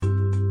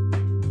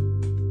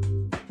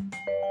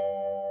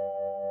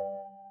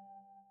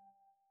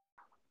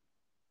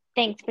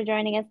Thanks for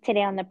joining us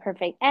today on The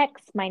Perfect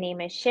X. My name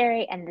is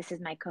Sherry, and this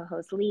is my co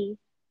host Leigh.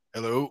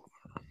 Hello.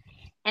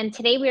 And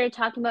today we are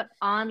talking about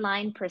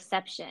online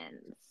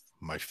perceptions.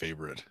 My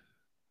favorite.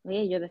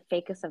 Yeah, you're the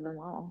fakest of them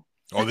all.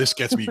 Oh, this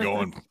gets me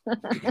going.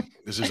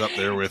 This is up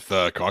there with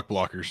cock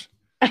blockers.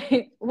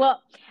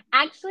 Well,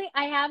 actually,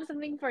 I have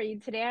something for you.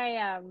 Today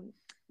I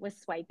was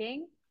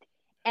swiping,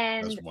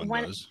 As and one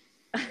one, does.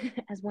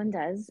 as one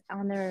does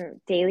on their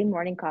daily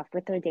morning coffee,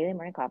 with their daily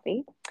morning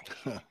coffee.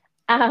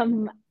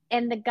 Um,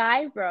 and the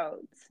guy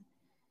wrote,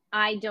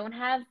 I don't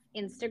have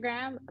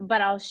Instagram,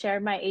 but I'll share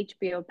my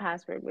HBO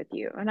password with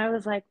you. And I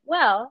was like,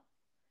 well,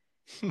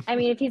 I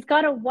mean, if he's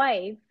got a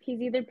wife,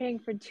 he's either paying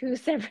for two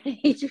separate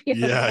HBO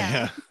Yeah,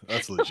 accounts.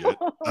 that's legit.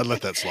 I'd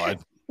let that slide.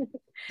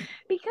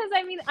 Because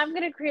I mean, I'm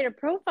going to create a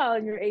profile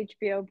in your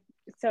HBO.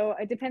 So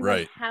it depends on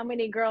Right. how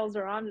many girls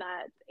are on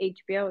that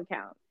HBO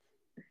account.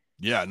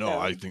 Yeah, no,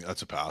 I So, think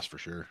that's a pass for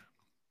sure.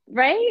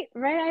 right?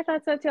 Right. I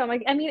thought so too. I'm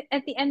like, I mean,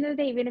 at the end of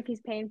the day, even if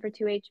he's paying for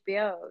two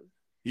HBOs,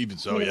 Even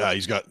I so, mean, yeah,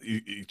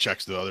 he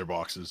checks the other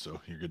boxes,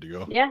 so you're good to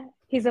go. yeah,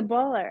 he's a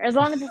baller. As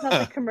long as it's not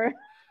the commercial,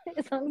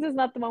 as long as it's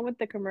not the one with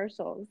the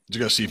commercials. Just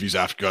gotta see if he's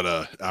got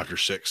a after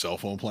six cell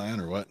phone plan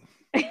or what.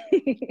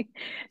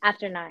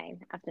 After nine.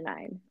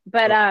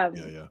 But Oh,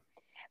 yeah, yeah.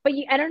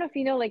 I don't know if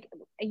you know, like,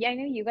 yeah, I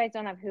know you guys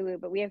don't have Hulu,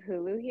 but we have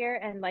Hulu here,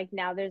 and like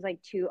now there's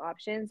like two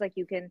options. Like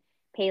you can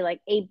pay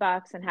like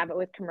 $8 and have it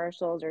with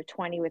commercials, or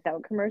 20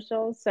 without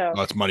commercials. So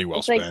Well, that's money well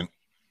it's like, spent.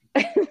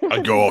 I'd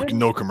it's go literally,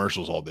 no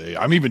commercials all day.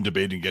 I'm even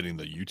debating getting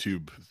the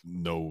YouTube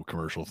no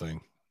commercial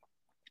thing.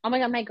 oh my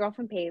God, my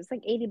girlfriend pays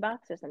like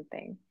 $80 or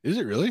something. Is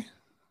it really?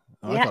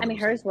 Oh, I Yeah, thought I it mean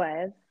was like hers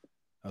was.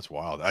 that's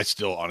wild. I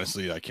still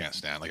honestly I can't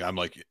stand. Like I'm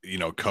like,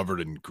 covered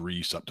in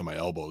grease up to my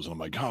elbows. And I'm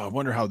like, oh, I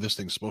wonder how this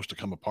thing's supposed to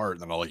come apart.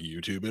 And then I'll like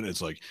YouTube it.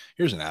 It's like,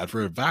 here's an ad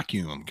for a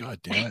vacuum. God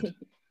damn it.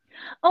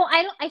 Oh,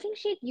 I don't. I think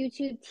she had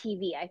YouTube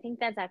TV. I think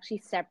that's actually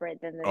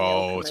separate than the no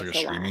Oh, it's like a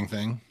commercial streaming one.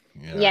 thing.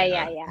 Yeah, Yeah,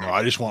 yeah. yeah, No, yeah.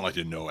 I just want like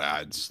the no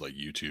ads, like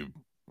YouTube,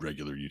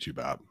 regular YouTube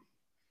app.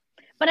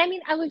 But I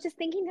mean, I was just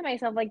thinking to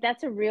myself, like,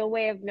 that's a real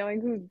way of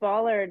knowing who's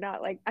baller or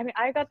not. Like, I mean,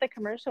 I got the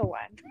commercial one.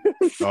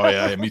 Oh So,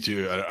 yeah, me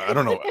too. I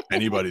don't know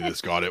anybody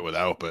that's got it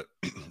without, but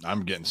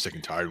I'm getting sick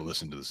and tired of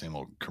listening to the same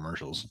old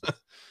commercials.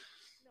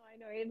 no, I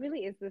know it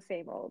really is the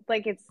same old.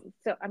 Like, it's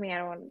so, I mean, I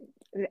don't want,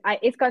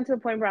 it's gone to the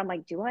point where I'm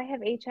like, do I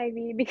have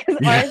HIV? Because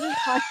Yeah. ours is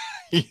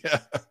Yeah.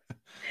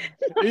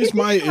 ours is Is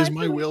my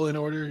constantly, will in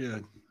order? Yeah.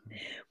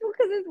 well,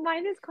 because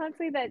mine is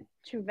constantly that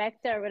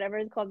Truvecta or whatever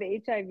it's called, the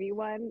HIV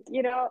one,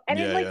 and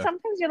it's like Yeah,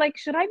 sometimes you're like,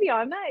 should I be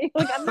on that? You're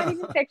like, yeah. not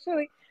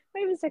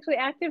even sexually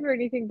active or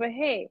anything, but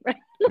hey, right?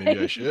 Maybe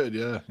I Like, should.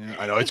 Yeah, yeah.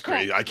 I know it's yeah.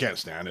 crazy. I can't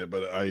stand it,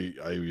 but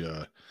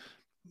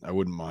I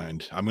wouldn't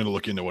mind. I'm gonna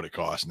look into what it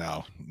costs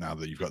now. Now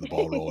that you've got the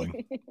ball rolling,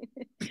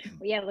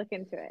 Yeah, look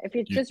into it. If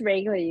it's you, just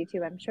regular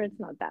YouTube, I'm sure it's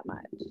not that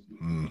much.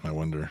 I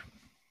wonder.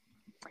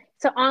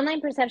 So,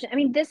 online perception, I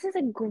mean, this is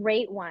a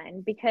great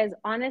one because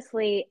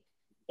honestly,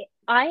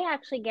 I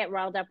actually get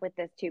riled up with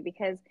this too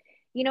because,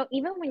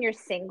 even when you're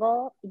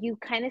single, you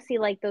kind of see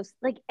like those,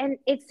 like, and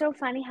it's so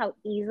funny how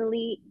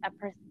easily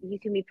you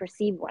can be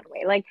perceived one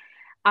way. Like,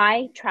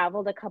 I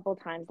traveled a couple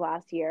times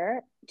last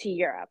year to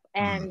Europe,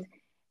 Mm, and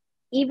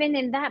even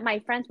in that, my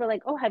friends were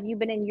like, "Oh, have you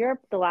been in Europe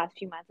the last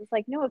few months?" It's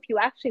like, no, if you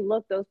actually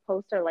look, those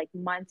posts are like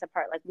months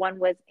apart. Like one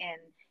was in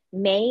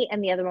May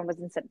and the other one was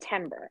in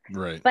September.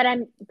 right.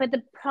 But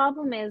the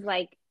problem is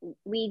like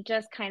we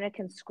just kind of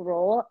can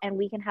scroll and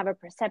we can have a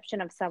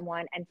perception of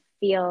someone and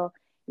feel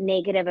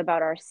negative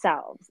about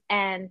ourselves.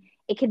 And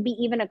it could be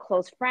even a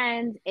close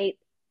friend,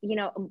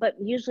 but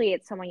usually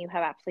it's someone you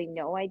have absolutely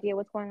no idea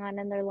what's going on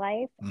in their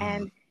life. Mm,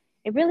 And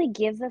it really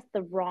gives us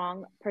the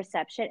wrong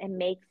perception and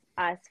makes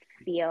us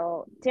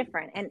feel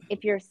different. And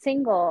if you're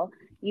single,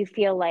 you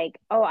feel like,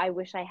 oh, I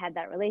wish I had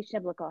that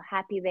relationship. Look how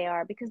happy they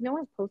are because no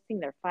one's posting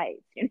their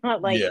fights. You're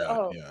not like, yeah,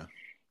 oh, yeah.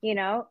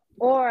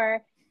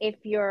 or if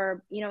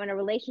you're, in a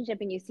relationship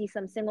and you see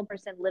some single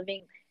person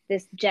living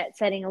this jet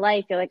setting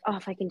life, you're like, oh,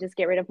 if I can just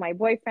get rid of my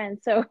boyfriend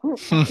so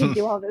I can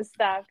do all this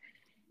stuff.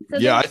 So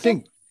Yeah, I there's just,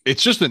 think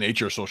it's just the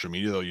nature of social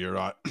media, though. You're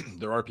not.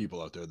 There are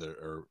people out there that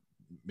are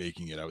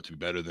making it out to be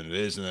better than it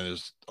is, and then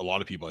there's a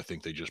lot of people. I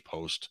think they just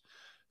post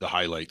the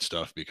highlight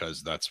stuff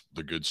because that's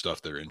the good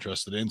stuff they're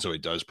interested in. So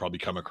it does probably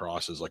come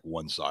across as like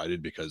one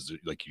sided because,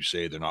 like you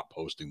say, they're not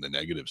posting the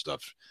negative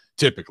stuff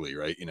typically,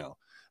 right?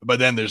 But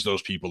then there's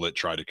those people that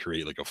try to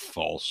create like a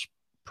false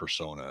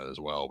persona as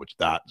well, which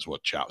that is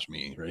what chaps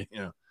me, right?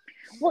 Yeah.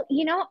 well,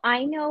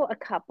 I know a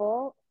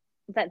couple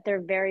that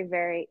they're very,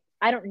 very,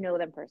 I don't know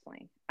them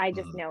personally. I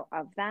just Mhm. know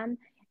of them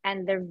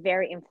and they're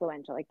very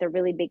influential. Like they're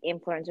really big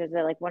influencers.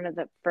 They're like one of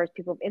the first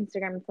people of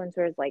Instagram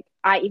influencers. Like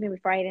even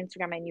before I had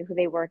Instagram, I knew who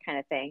they were kind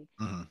of thing.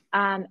 Mhm.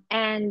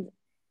 And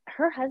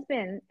her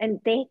husband, and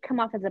they come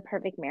off as a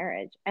perfect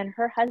marriage. And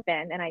her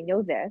husband, and I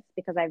know this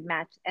because I've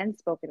matched and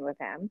spoken with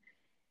him,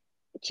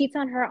 cheats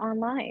on her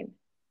online.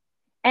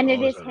 And it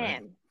Oh, is is that right?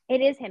 him.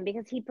 It is him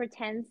because he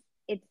pretends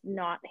it's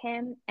not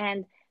him.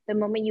 And the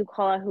moment you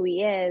call out who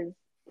he is,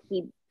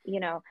 he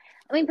let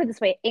me put it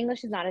this way,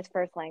 English is not his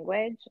first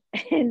language.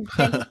 And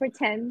then he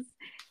pretends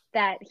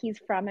that he's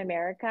from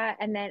America.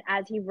 And then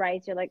as he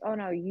writes, you're like, oh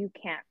no, you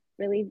can't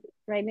really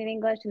write in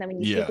English. And then when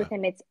you speak Yeah. with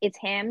him, it's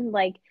him.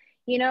 Like,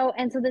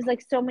 and so there's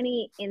like so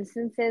many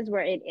instances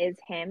where it is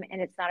him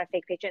and it's not a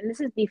fake picture. And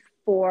this is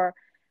before,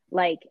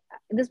 like,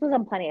 this was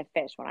on Plenty of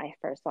Fish when I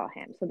first saw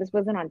him. So this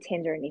wasn't on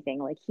Tinder or anything.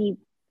 Like, he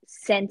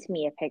sent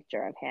me a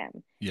picture of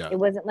him. Yeah. It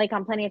wasn't like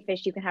on Plenty of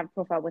Fish, you can have a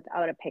profile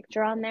without a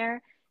picture on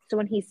there. So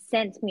when he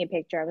sent me a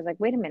picture, I was like,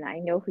 wait a minute, I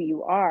know who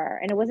you are.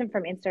 And it wasn't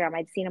from Instagram.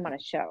 I'd seen him on a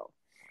show.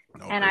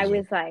 No, And I crazy.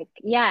 was like,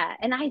 yeah.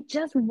 And I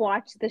just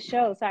watched the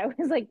show. So I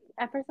was like,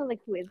 at first I was like,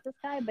 who is this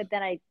guy? But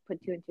then I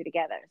put two and two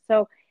together.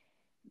 So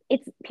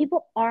it's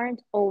people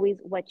aren't always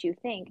what you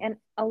think. And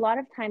a lot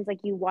of times, like,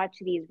 you watch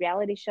these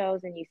reality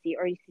shows and you see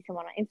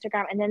someone on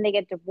Instagram and then they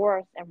get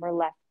divorced and we're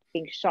left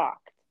being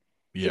shocked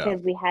Yeah.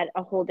 because we had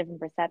a whole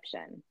different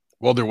perception.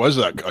 Well, there was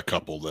a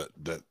couple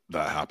that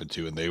happened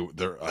to, and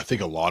I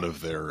think a lot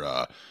of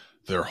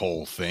their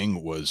whole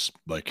thing was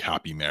like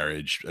happy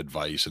marriage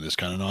advice and this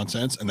kind of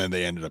nonsense, and then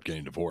they ended up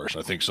getting divorced.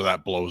 I think so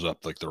that blows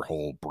up like their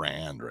whole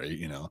brand, right?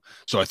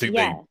 So I think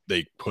Yeah,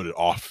 they put it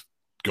off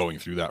going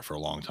through that for a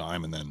long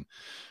time, and then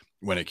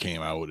when it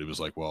came out, it was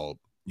like, well,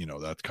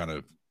 that's kind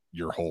of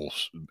your whole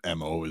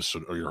mo is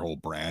or your whole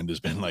brand has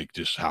been like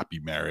just happy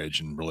marriage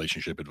and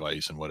relationship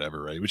advice and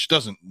whatever, right? Which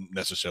doesn't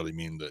necessarily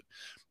mean that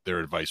their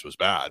advice was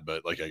bad,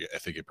 but like I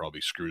think it probably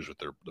screws with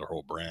their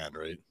whole brand,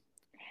 right?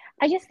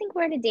 I just think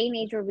we're in a day and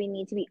age where we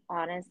need to be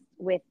honest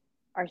with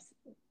our,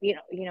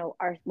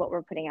 our what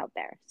we're putting out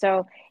there.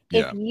 So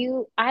Yeah.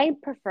 I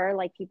prefer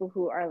like people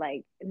who are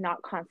like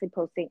not constantly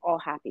posting all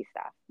happy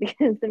stuff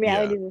because the Yeah.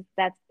 reality is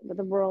that's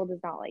the world is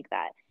not like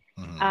that.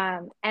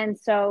 Hmm. And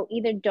so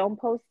either don't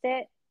post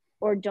it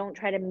or don't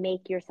try to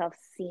make yourself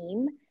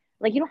seem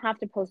like you don't have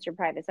to post your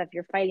private stuff. If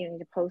you're fighting, you need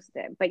to post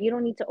it, but you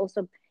don't need to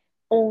also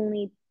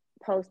only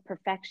post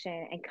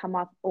perfection and come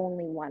off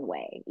only one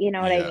way. You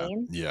know what I Yeah.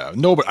 mean? Yeah.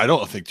 No, but I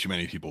don't think too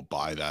many people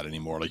buy that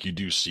anymore. Like you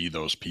do see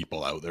those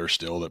people out there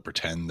still that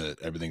pretend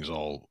that everything's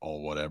all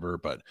whatever,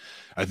 but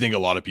I think a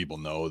lot of people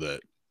know that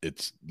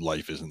it's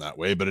life isn't that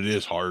way, but it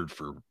is hard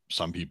for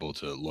some people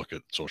to look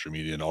at social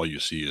media and all you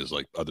see is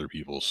like other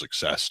people's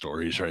success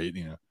stories, right?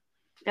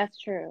 That's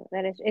true.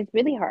 It's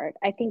really hard.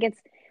 I think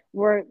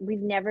we've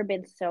never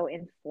been so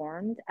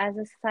informed as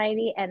a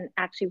society, and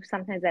actually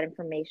sometimes that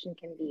information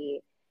can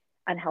be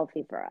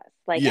unhealthy for us.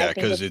 Like, I Yeah, think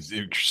because it's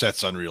it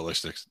sets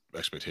unrealistic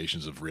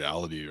expectations of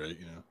reality, right?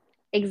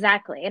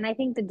 exactly. And I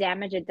think the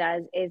damage it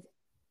does is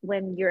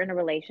when you're in a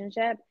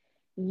relationship,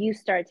 you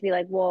start to be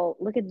like, well,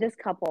 look at this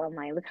couple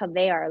online. Look how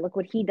they are. Look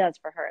what he does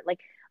for her. Like,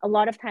 a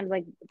lot of times,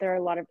 like, there are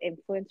a lot of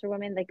influencer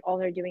women, like, all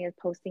they're doing is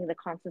posting the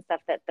constant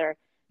stuff that their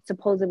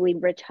supposedly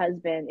rich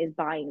husband is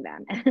buying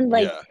them. And,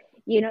 like,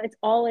 Yeah, it's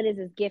all it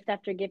is gift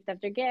after gift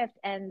after gift.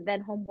 And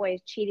then homeboy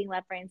is cheating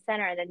left, right, and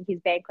center. And then he's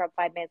bankrupt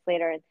 5 minutes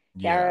later. And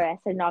the yeah. IRS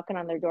are knocking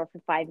on their door for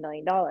 $5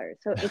 million.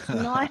 So it's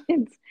not,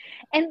 and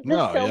there's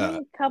No, so yeah.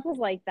 many couples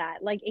like that,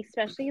 like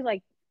especially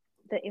like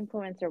the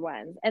influencer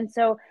ones. And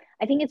so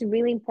I think it's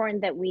really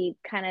important that we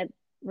kind of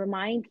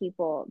remind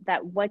people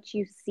that what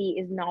you see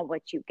is not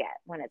what you get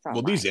when it's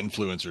Well, these online.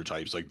 influencer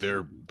types, like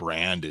their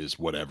brand is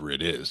whatever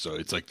it is. So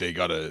it's like they're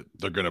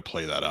gonna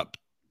play that up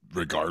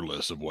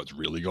regardless of what's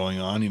really going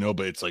on,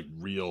 but it's like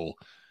real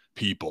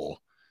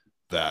people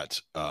that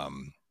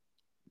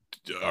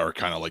are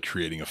kind of like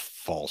creating a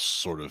false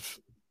sort of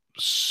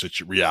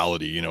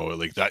reality,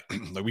 like that.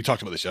 Like we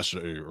talked about this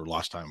yesterday or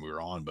last time we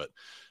were on, but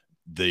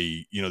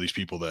these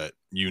people that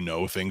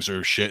things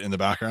are shit in the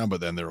background, but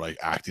then they're like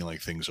acting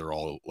like things are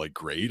all like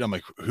great. I'm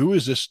like, who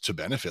is this to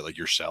benefit? Like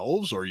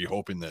yourselves, or are you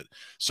hoping that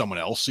someone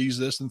else sees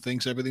this and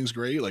thinks everything's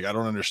great? Like I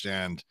don't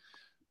understand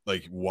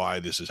like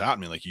why this is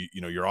happening. Like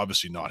you're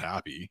obviously not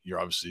happy. You're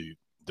obviously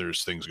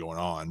there's things going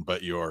on,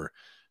 but you're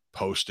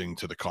posting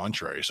to the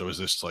contrary. So is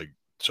this like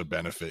to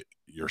benefit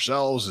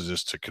yourselves? Is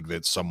this to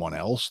convince someone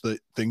else that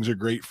things are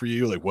great for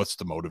you? Like what's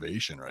the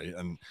motivation, right?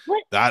 And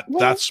what that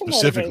what is the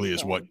specifically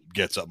is what motivation?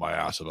 gets up my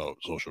ass about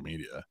social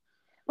media.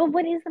 But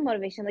what is the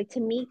motivation? Like, to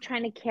me,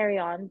 trying to carry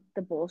on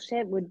the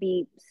bullshit would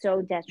be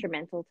so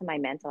detrimental to my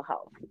mental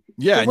health.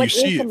 Yeah, So and you what is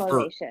see the it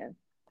motivation?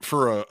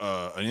 for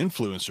an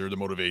influencer, the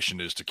motivation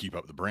is to keep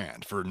up the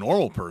brand. For a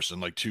normal person,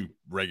 like two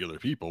regular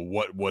people,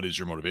 what is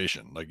your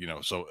motivation? Like,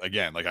 so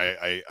again, like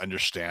I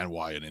understand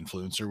why an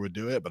influencer would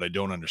do it, but I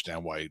don't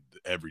understand why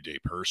the everyday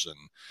person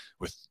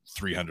with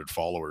 300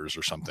 followers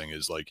or something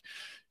is like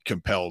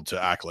compelled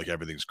to act like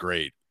everything's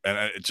great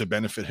and to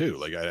benefit who.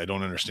 Like I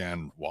don't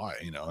understand why,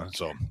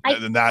 so I,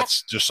 then I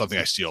that's just something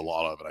I see a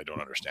lot of and I don't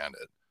understand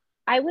it.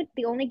 I would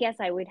the only guess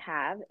I would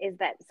have is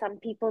that some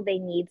people they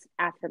need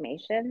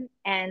affirmation.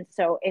 And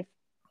so if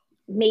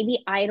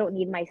maybe I don't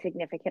need my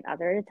significant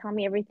other to tell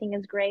me everything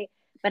is great,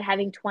 but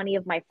having 20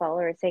 of my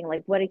followers saying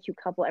like what a cute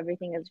couple,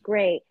 everything is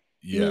great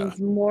Yeah.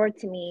 means more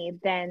to me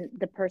than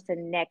the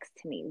person next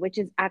to me, which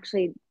is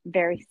actually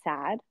very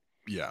sad.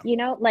 Yeah.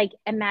 Like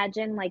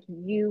imagine like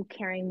you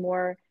caring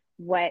more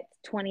what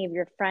 20 of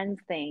your friends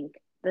think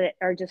that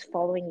are just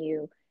following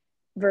you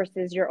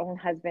versus your own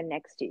husband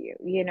next to you,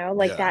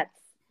 like Yeah.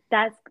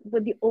 that's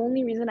what the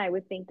only reason I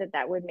would think that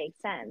that would make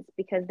sense,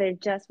 because they're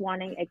just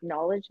wanting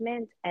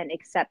acknowledgement and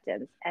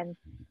acceptance, and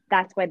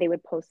that's why they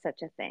would post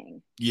such a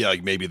thing. Yeah,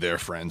 like maybe their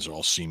friends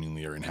all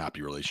seemingly are in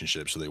happy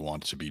relationships, so they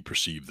want to be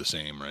perceived the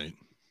same, right?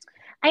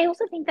 I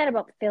also think that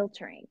about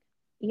filtering.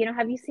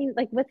 Have you seen,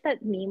 like, what's that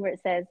meme where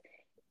it says,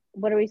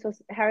 what are we supposed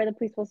to, how are the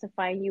police supposed to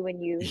find you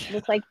when you Yeah.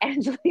 look like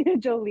Angelina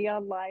Jolie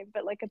online,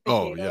 but like a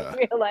Oh potato in yeah.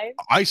 real life?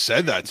 I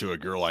said that to a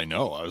girl I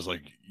know. I was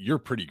like, "You're a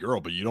pretty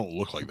girl, but you don't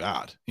look like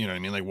that." You know what I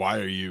mean? Like, why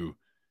are you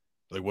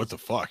like, what the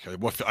fuck?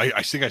 Like,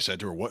 I think I said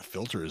to her, "What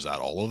filter is that?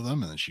 All of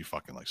them?" And then she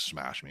fucking like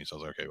smashed me. So I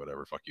was like, "Okay,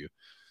 whatever. Fuck you."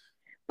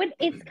 But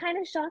it's kind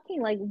of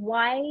shocking. Like,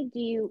 why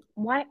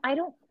I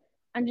don't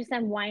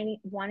understand why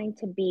wanting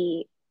to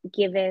be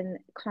given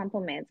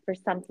compliments for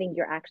something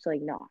you're actually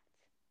not.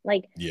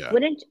 Like, Yeah.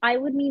 wouldn't I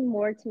would mean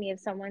more to me if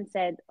someone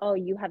said, "Oh,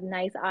 you have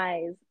nice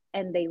eyes,"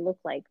 and they look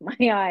like my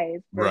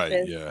eyes, Right.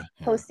 versus Yeah.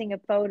 Yeah. posting a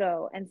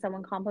photo and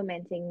someone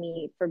complimenting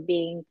me for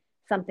being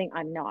something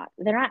I'm not.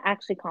 They're not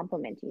actually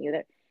complimenting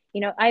you.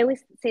 I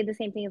always say the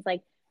same thing as,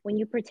 like, when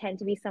you pretend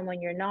to be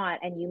someone you're not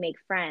and you make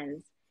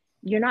friends,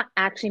 you're not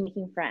actually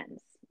making friends.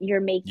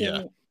 You're Yeah.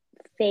 making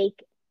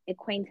fake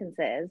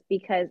acquaintances,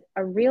 because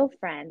a real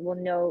friend will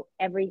know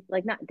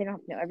like, not, they don't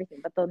have to know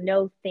everything, but they'll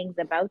know things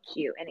about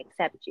you and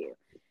accept you.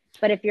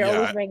 But if you're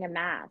always Yeah. wearing a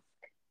mask,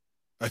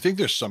 I think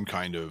there's some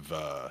kind of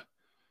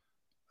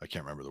I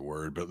can't remember the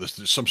word, but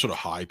there's some sort of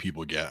high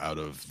people get out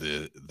of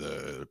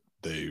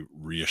the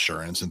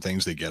reassurance and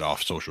things they get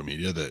off social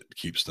media that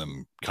keeps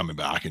them coming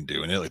back and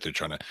doing it. Like they're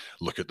trying to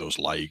look at those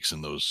likes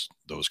and those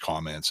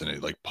comments, and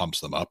it like pumps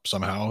them up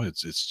somehow.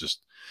 It's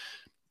just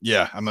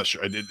yeah, I'm not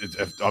sure. It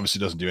obviously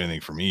doesn't do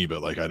anything for me,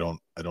 but like I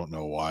don't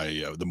know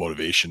why the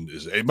motivation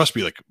is. It must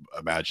be like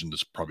imagine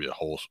there's probably a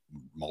whole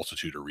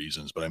multitude of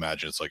reasons, but I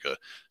imagine it's like a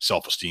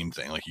self esteem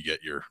thing. Like you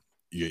get your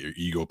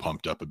ego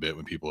pumped up a bit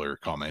when people are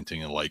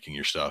commenting and liking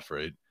your stuff,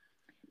 right?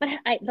 but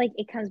I like,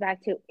 it comes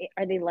back to,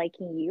 are they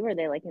liking you, or are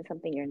they liking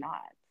something you're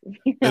not? And,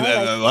 Like,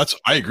 and that's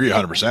I agree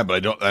 100%,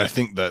 but I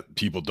think that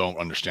people don't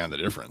understand the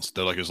difference.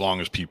 They're like, as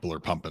long as people are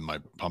pumping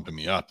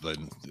me up,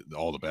 then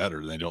all the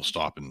better. They don't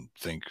stop and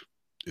think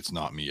it's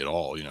not me at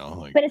all,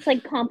 like but it's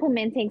like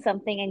complimenting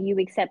something and you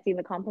accepting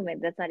the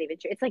compliment. That's not even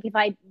true. It's like if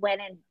I went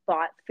and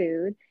bought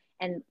food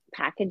and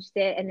packaged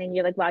it, and then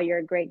you're like, "Wow, you're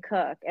a great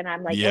cook," and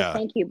I'm like, "Oh, yeah.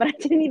 thank you," but I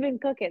didn't even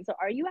cook it. So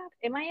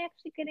am I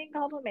actually getting a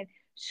compliment?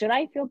 Should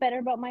I feel better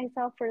about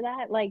myself for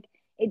that? Like,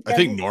 it I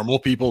think doesn't normal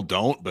people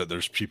don't, but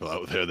there's people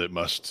out there that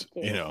must,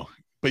 do.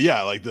 But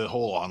yeah, like the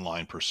whole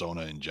online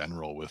persona in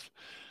general with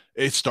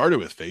it started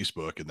with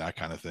Facebook and that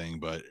kind of thing,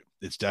 but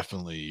it's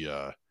definitely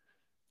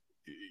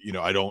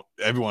I don't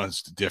everyone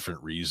has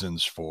different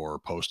reasons for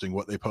posting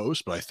what they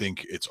post, but I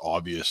think it's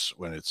obvious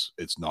when it's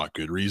not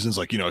good reasons.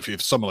 Like,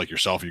 if someone like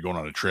yourself, you're going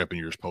on a trip and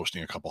you're just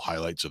posting a couple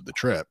highlights of the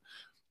trip,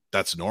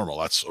 that's normal.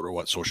 That's sort of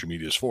what social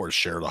media is for, is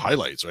share the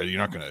highlights, right? You're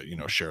not going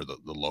to, share the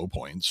low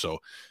points. So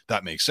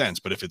that makes sense.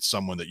 But if it's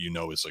someone that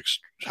is like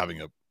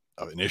having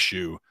an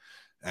issue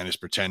and is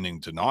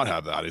pretending to not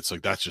have that, it's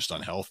like that's just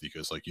unhealthy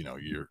because like,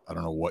 I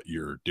don't know what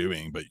you're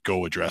doing, but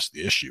go address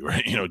the issue,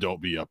 right?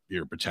 Don't be up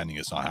here pretending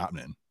it's not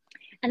happening.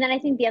 And then I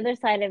think the other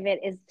side of it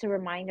is to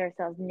remind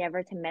ourselves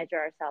never to measure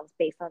ourselves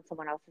based on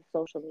someone else's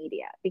social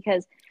media.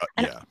 Because,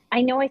 and Yeah.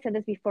 I know I said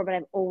this before, but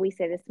I've always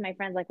said this to my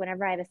friends. Like,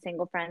 whenever I have a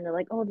single friend, they're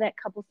like, "Oh, that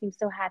couple seems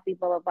so happy,"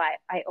 blah, blah, blah.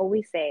 I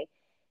always say,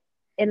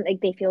 and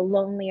like, they feel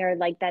lonely, or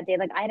like that day.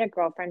 Like, I had a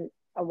girlfriend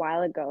a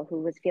while ago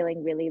who was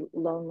feeling really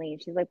lonely,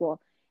 and she's like, "Well,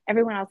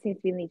 everyone else seems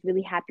to be in these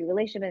really happy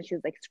relationships." And she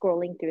was like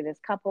scrolling through this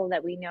couple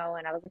that we know,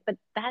 and I was like, "But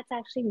that's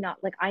actually not,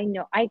 like, I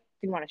know I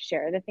didn't want to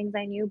share the things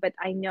I knew, but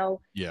I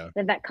know Yeah.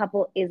 that that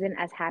couple isn't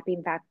as happy.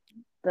 In fact,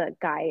 the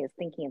guy is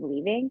thinking of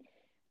leaving,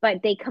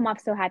 but they come off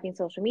so happy in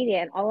social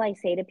media." And all I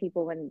say to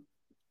people when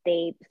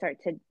they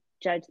start to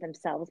judge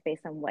themselves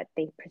based on what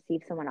they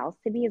perceive someone else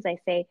to be is, I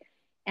say,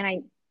 and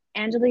I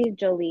Angelina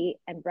Jolie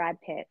and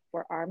Brad Pitt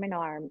were arm in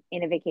arm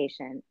in a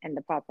vacation, and the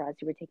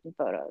paparazzi were taking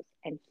photos,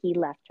 and he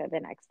left her the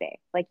next day.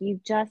 Like,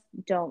 you just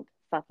don't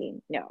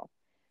fucking know.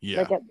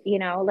 Like,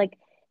 Yeah. like,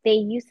 they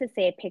used to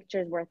say a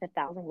picture is worth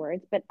 1,000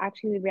 words, but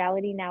actually, the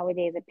reality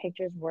nowadays, a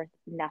picture is worth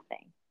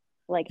nothing.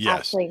 Like, Yes.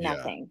 absolutely Yeah.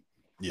 nothing.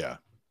 Yeah.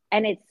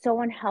 And it's so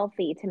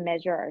unhealthy to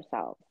measure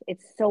ourselves.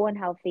 It's so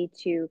unhealthy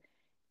to,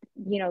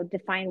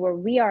 define where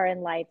we are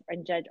in life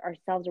and judge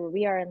ourselves where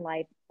we are in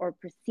life, or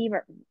perceive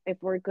if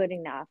we're good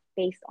enough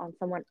based on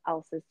someone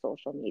else's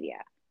social media.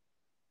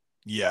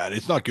 Yeah, and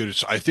it's not good.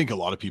 I think a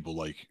lot of people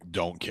like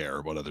don't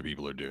care what other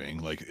people are doing.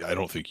 Like I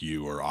don't think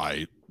you or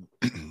I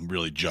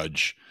really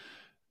judge,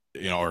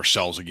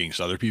 ourselves against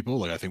other people.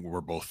 Like I think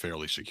we're both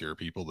fairly secure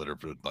people that are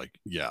like,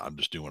 yeah, I'm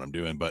just doing what I'm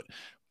doing. But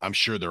I'm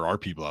sure there are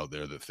people out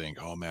there that think,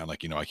 oh man,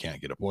 like, I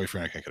can't get a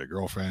boyfriend, I can't get a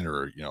girlfriend,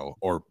 or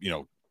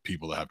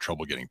people that have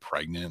trouble getting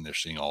pregnant and they're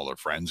seeing all their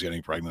friends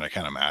getting pregnant. I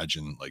can't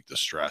imagine like the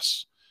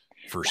stress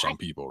for I, some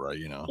people, right?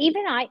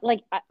 even I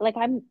like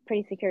I'm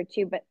pretty secure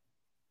too, but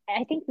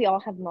I think we all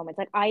have moments.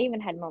 Like, I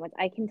even had moments.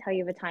 I can tell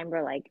you of a time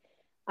where, like,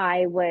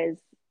 I was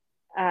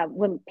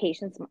when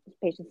patience,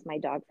 my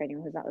dog, for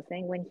anyone who's not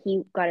listening, when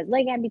he got his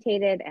leg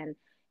amputated, and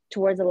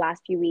towards the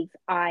last few weeks,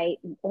 I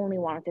only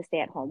wanted to stay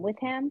at home with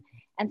him.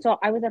 And so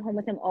I was at home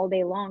with him all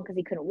day long because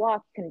he couldn't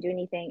walk, couldn't do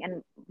anything.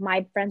 And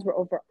my friends were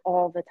over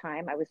all the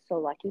time. I was so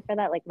lucky for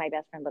that. Like my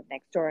best friend lived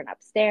next door and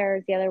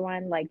upstairs, the other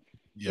one, like,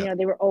 Yeah.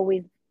 they were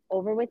always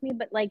over with me.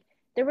 But like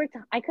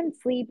I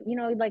couldn't sleep,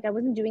 like I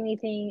wasn't doing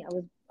anything.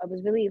 I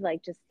was really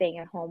like just staying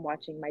at home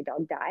watching my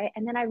dog die.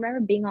 And then I remember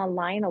being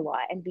online a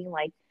lot and being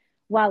like,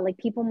 wow, like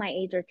people my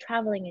age are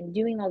traveling and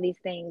doing all these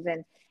things.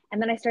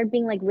 And then I started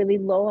being like really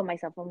low on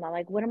myself. I'm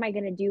like, what am I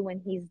gonna do when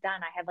he's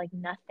done? I have like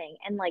nothing.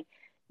 And like,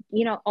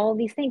 all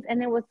these things.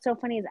 And then what's so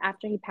funny is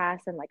after he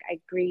passed and like I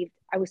grieved,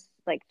 I was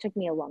like, took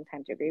me a long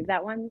time to grieve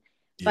that one.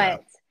 Yeah.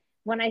 But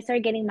when I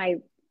started getting my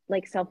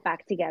like self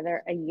back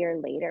together a year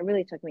later, it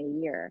really took me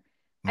a year.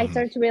 I Hmm.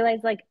 started to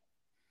realize like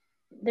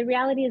the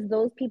reality is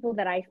those people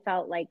that I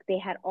felt like they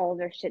had all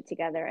their shit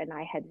together and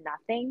I had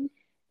nothing,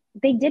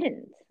 they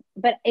didn't.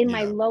 But in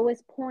my Yeah.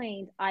 lowest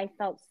point, I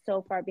felt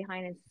so far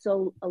behind and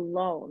so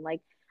alone.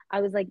 Like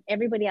I was like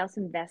everybody else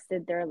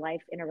invested their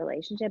life in a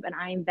relationship and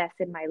I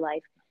invested my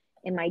life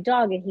in my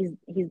dog and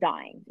he's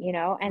dying.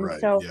 And Right.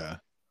 so Yeah.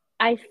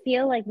 I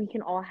feel like we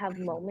can all have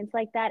moments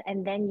like that.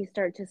 And then you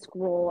start to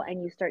scroll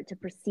and you start to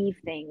perceive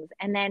things.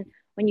 And then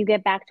when you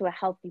get back to a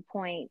healthy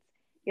point,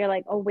 you're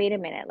like, oh, wait a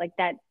minute. Like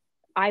that,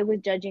 I was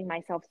judging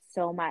myself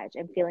so much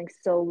and feeling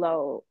so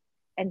low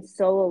and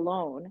so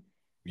alone.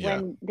 Yeah.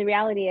 When the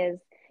reality is,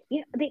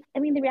 the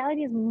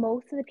reality is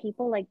most of the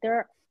people, like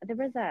there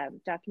was a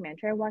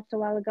documentary I watched a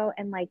while ago,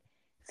 and like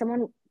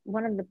someone,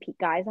 one of the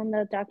guys on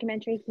the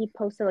documentary, he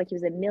posted like he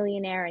was a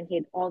millionaire and he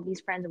had all these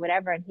friends and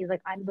whatever, and he's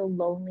like, I'm the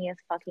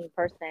loneliest fucking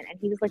person, and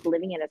he was like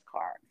living in his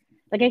car.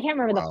 Like I can't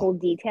remember the Wow. whole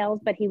details,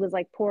 but he was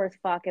like poor as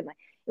fuck, and like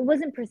it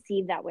wasn't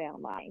perceived that way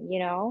online.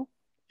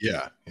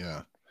 Yeah.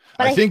 Yeah.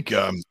 But I I think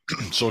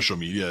social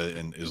media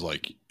and is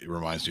like it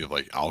reminds me of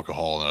like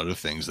alcohol and other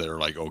things that are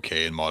like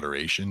okay in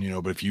moderation,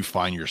 but if you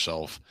find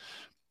yourself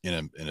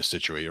in a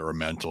situation or a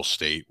mental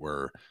state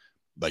where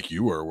like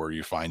you were, where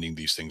you're finding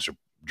these things are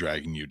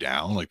dragging you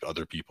down, like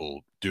other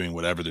people doing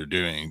whatever they're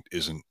doing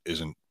isn't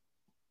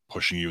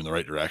pushing you in the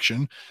right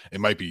direction,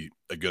 it might be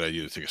a good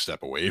idea to take a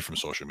step away from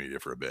social media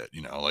for a bit,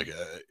 like,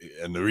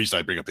 and the reason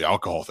I bring up the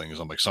alcohol thing is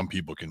I'm like, some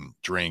people can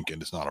drink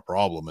and it's not a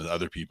problem. And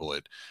other people,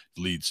 it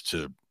leads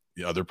to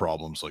the other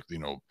problems. Like,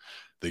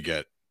 they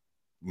get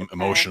depressed.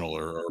 emotional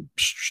or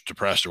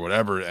depressed or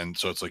whatever. And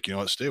so it's like,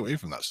 what, stay away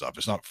from that stuff.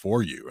 It's not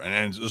for you.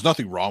 And there's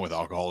nothing wrong with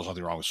alcohol. There's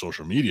nothing wrong with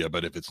social media,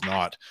 but if it's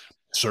not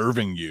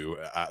serving you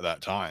at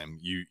that time,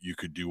 you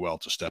could do well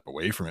to step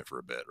away from it for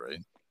a bit. Right.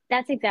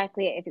 That's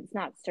exactly it. If it's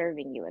not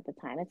serving you at the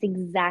time, that's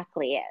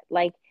exactly it.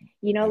 Like,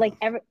 Yeah. like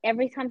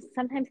every time,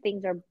 sometimes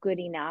things are good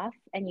enough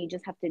and you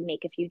just have to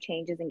make a few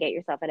changes and get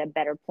yourself at a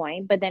better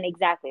point. But then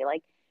exactly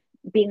like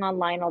being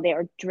online all day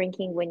or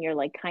drinking when you're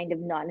like kind of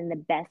not in the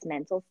best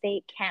mental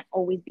state can't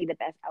always be the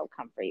best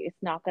outcome for you.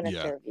 It's not going to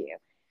Yeah. serve you.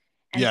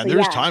 And Yeah, so and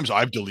there's yeah, times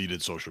I've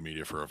deleted social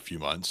media for a few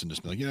months and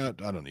just been like, "Yeah,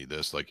 I don't need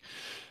this." Like,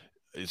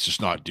 it's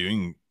just not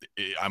doing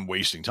I'm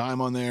wasting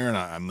time on there and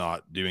I'm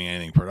not doing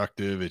anything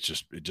productive. It's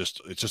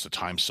just a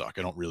time suck.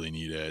 I don't really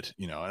need it,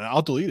 and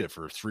I'll delete it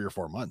for 3 or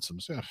 4 months. I'm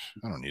just,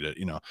 I don't need it.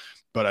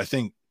 But I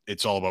think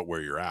it's all about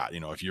where you're at.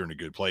 If you're in a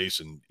good place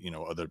and,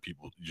 other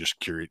people just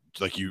curious,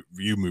 like you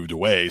moved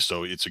away.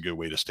 So it's a good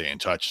way to stay in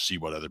touch, see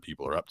what other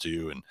people are up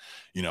to. And,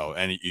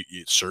 and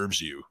it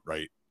serves you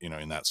right.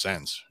 In that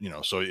sense,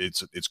 so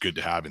it's good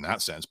to have in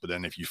that sense. But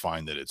then if you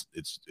find that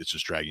it's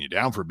just dragging you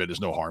down for a bit, there's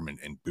no harm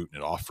in booting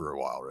it off for a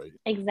while, right?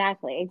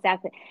 exactly.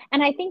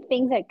 And I think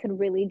things that could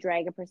really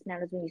drag a person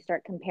down is when you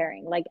start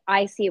comparing. Like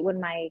I see it when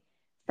my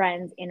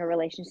friends in a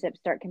relationship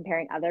start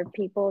comparing other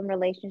people in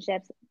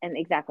relationships and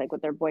exactly like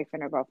what their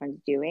boyfriend or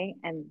girlfriend's doing.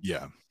 And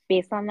Yeah.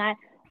 based on that,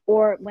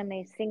 or when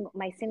my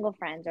single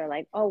friends are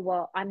like, oh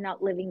well, I'm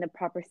not living the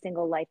proper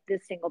single life,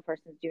 this single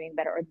person's doing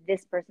better, or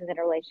this person's in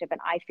a relationship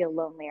and I feel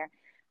lonelier.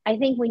 I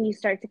think when you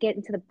start to get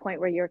into the point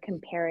where you're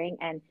comparing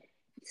and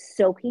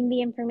soaking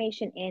the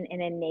information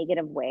in a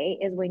negative way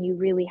is when you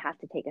really have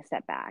to take a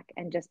step back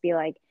and just be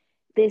like,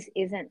 this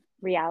isn't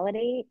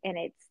reality and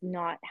it's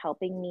not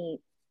helping me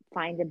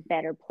find a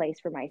better place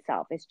for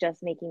myself. It's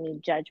just making me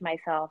judge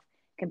myself,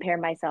 compare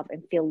myself,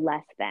 and feel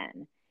less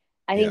than.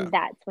 I Yeah. think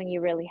that's when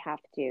you really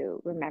have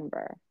to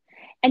remember.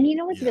 And you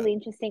know what's Yeah. really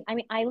interesting? I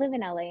mean, I live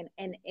in LA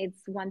and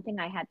it's one thing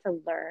I had to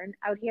learn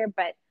out here,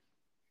 but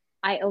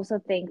I also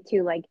think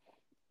too, like,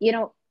 you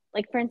know,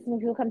 like for instance, when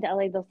people come to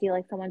LA, they'll see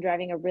like someone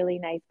driving a really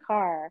nice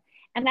car.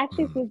 And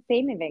actually it's Mhm. the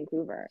same in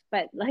Vancouver.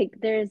 But like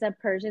there's a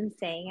Persian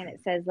saying and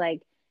it says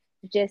like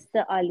just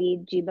the Ali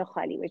Jiba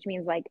Khali, which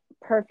means like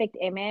perfect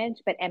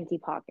image but empty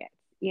pockets.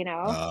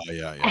 Yeah,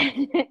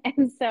 yeah.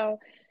 And so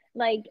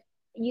like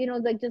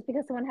like just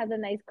because someone has a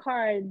nice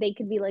car, they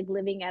could be like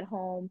living at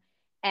home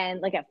and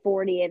like at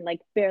 40 and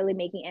like barely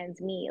making ends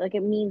meet. Like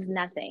it means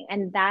nothing.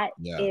 And that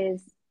Yeah.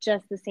 is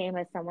just the same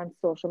as someone's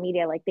social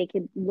media. Like they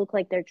could look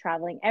like they're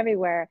traveling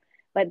everywhere,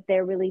 but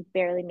they're really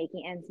barely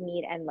making ends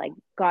meet. And like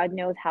God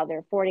knows how they're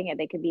affording it.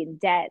 They could be in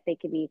debt, they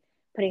could be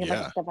putting a bunch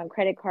of Yeah. stuff on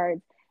credit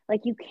cards.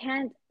 Like you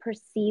can't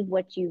perceive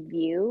what you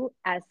view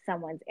as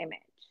someone's image.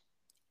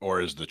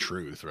 Or is the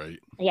truth, right?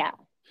 Yeah.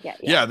 Yeah.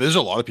 Yeah. Yeah. There's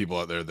a lot of people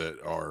out there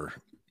that are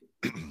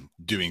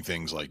doing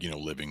things like,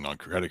 living on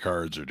credit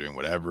cards or doing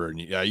whatever. And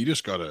yeah, you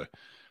just got to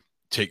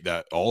take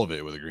that, all of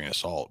it with a grain of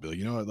salt. Be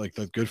like, what, like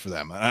that's good for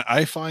them.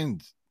 I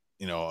find,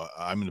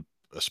 I'm in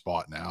a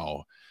spot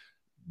now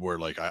where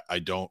like, I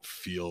don't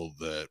feel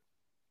that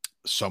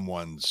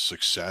someone's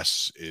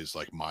success is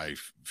like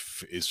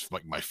is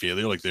like my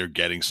failure, like they're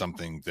getting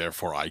something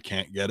therefore I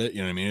can't get it, you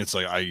know what I mean? It's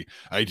like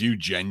I do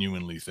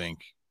genuinely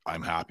think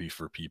I'm happy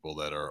for people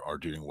that are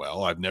doing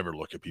well. I've never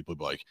looked at people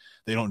like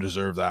they don't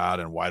deserve that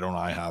and why don't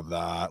I have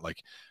that.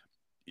 Like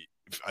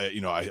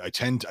I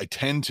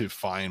tend to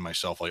find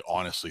myself like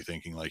honestly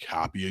thinking like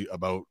happy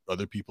about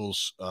other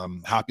people's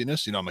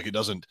happiness. I'm like, it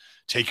doesn't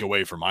take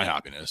away from my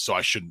happiness, so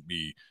I shouldn't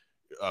be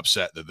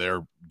upset that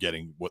they're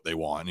getting what they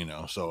want.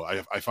 So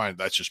I find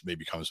that's just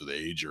maybe comes with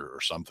age or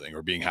something,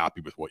 or being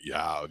happy with what you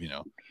have.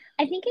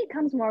 I think it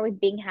comes more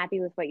with being happy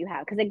with what you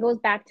have, because it goes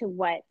back to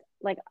what,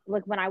 like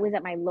when I was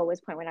at my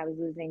lowest point when I was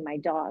losing my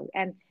dog.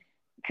 And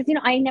because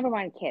I never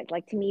wanted kids.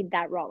 Like to me,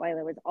 that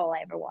Rottweiler was all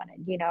I ever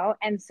wanted.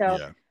 And so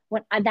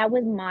Yeah. that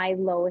was my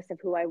lowest of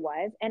who I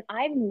was, and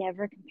I've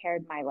never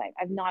compared my life.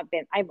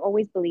 I've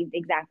always believed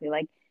exactly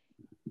like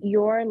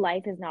your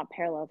life is not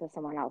parallel to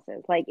someone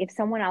else's. Like if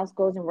someone else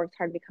goes and works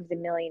hard, becomes a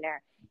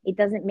millionaire, it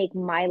doesn't make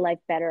my life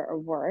better or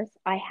worse.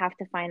 I have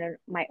to find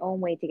my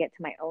own way to get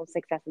to my own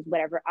successes,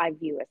 whatever I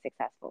view as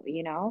successful.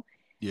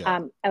 Yeah.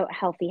 A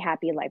healthy,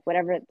 happy life,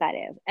 whatever that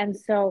is. And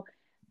so,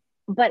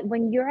 but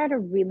when you're at a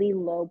really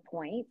low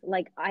point,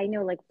 like I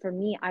know, like for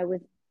me, I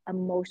was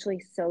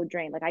emotionally so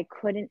drained. Like I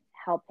couldn't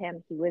help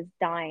him. He was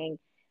dying.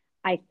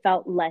 I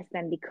felt less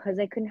than because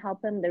I couldn't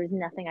help him. There was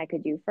nothing I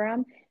could do for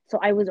him. So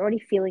I was already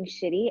feeling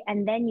shitty.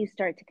 And then you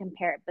start to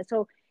compare it. But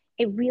so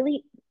it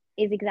really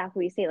is exactly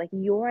what you say. Like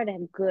you're at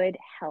a good,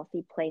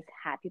 healthy place,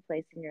 happy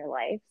place in your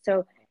life.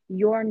 So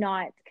you're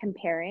not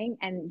comparing,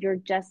 and you're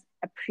just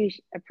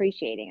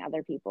appreciating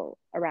other people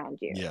around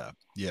you. Yeah.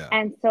 Yeah.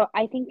 And so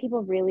I think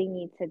people really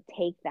need to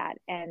take that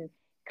and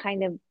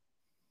kind of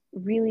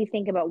really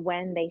think about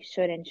when they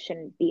should and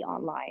shouldn't be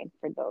online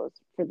for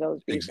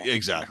those reasons.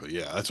 Exactly.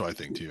 Yeah, that's what I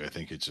think too. I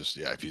think it's just,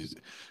 yeah, if you,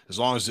 as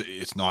long as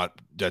it's not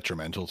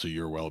detrimental to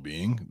your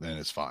well-being, then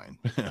it's fine.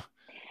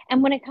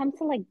 And when it comes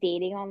to like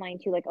dating online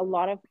too, like a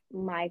lot of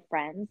my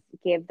friends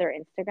give their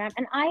Instagram,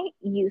 and I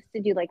used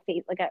to do like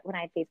when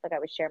I had Facebook, I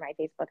would share my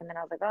Facebook, and then I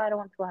was like, oh, I don't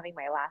want people having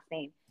my last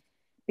name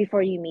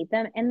before you meet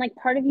them. And like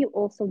part of you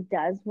also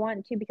does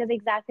want to, because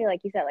exactly like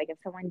you said, like if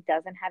someone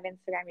doesn't have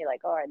Instagram, you're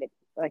like, oh, are they,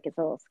 like it's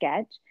a little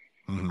sketch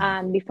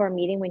Mhm. before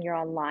meeting when you're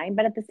online.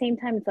 But at the same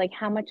time, it's like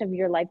how much of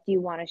your life do you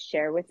want to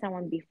share with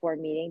someone before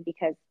meeting,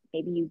 because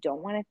maybe you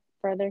don't want to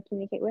further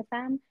communicate with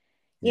them,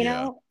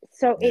 Yeah.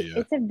 so Yeah.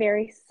 it's a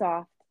very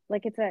soft,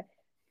 like it's a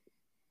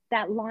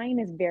that line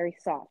is very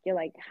soft. You're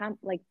like, how,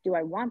 like, do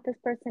I want this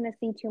person to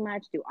see too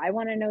much? Do I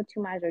want to know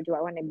too much, or do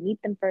I want to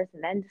meet them first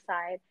and then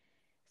decide?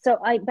 So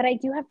but I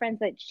do have friends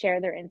that share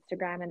their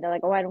Instagram, and they're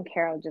like, oh, I don't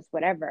care, I'll just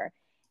whatever.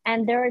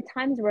 And there are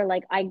times where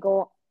like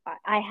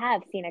I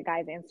have seen a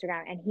guy's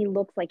Instagram, and he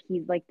looks like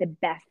he's like the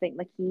best thing.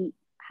 Like he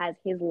has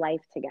his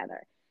life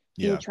together.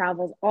 He Yeah.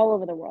 travels all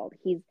over the world.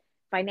 He's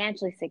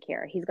financially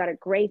secure. He's got a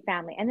great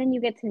family. And then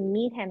you get to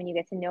meet him and you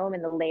get to know him,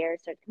 and the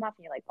layers start to come off,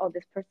 and you're like, oh,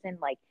 this person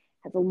like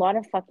has a lot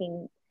of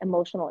fucking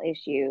emotional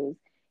issues,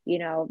 you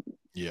know,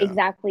 Yeah.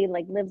 exactly,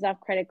 like lives off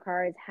credit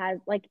cards, has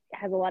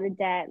a lot of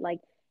debt,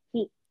 like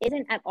he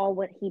isn't at all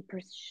what he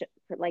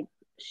like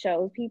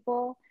shows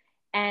people.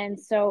 And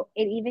so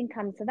it even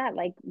comes to that,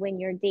 like when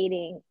you're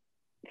dating,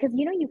 because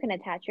you can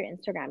attach your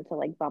Instagram to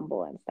like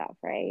Bumble and stuff,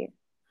 right?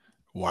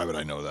 Why would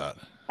I know that?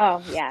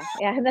 Oh yeah,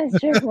 yeah, that's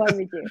true. Why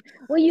would you?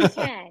 Well, you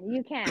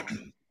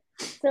can.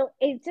 So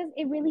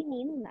it really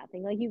means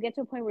nothing. Like you get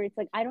to a point where it's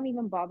like I don't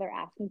even bother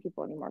asking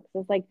people anymore,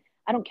 because it's like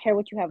I don't care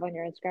what you have on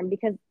your Instagram,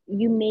 because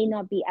you may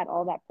not be at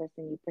all that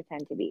person you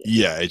pretend to be.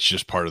 Yeah, it's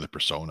just part of the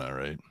persona,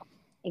 right?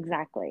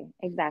 Exactly,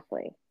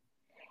 exactly.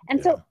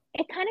 And so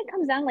Yeah. it kind of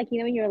comes down, like,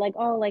 when you're like,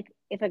 oh, like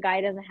if a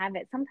guy doesn't have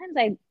it, sometimes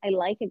I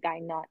like a guy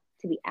not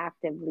to be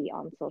actively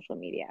on social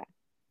media.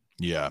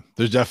 Yeah.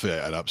 There's definitely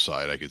an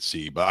upside I could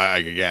see, but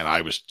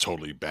I was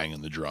totally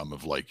banging the drum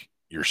of like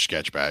your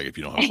sketch bag if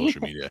you don't have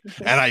social media.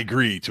 And I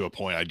agree to a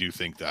point. I do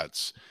think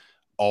that's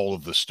all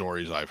of the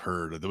stories I've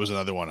heard. There was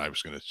another one I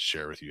was going to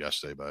share with you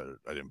yesterday, but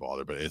I didn't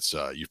bother. But it's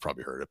you've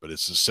probably heard it, but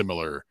it's a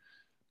similar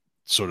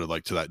sort of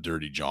like to that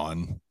Dirty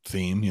John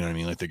theme. You know what I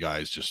mean? Like the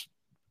guy's just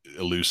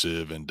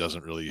elusive and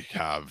doesn't really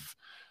have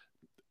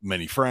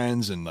many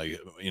friends and like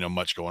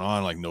much going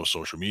on, like no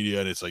social media.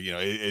 And it's like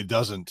it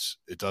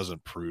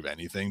doesn't prove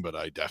anything. But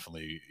I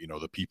definitely,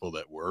 the people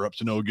that were up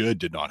to no good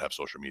did not have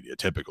social media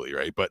typically,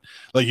 right? But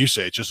like you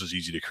say, it's just as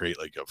easy to create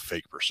like a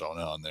fake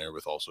persona on there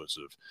with all sorts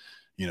of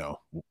you know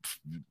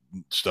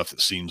stuff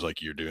that seems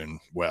like you're doing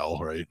well,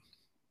 right?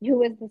 Who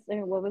was this?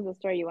 What was the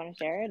story, you want to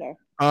share it, or?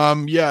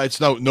 Yeah, it's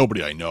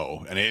nobody I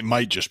know, and it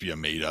might just be a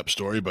made up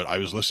story. But I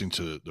was listening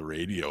to the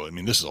radio. I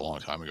mean, this is a long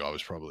time ago. I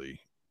was probably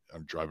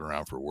I'm driving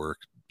around for work.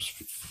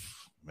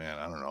 Man,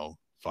 I don't know,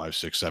 5,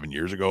 6, 7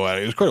 years ago.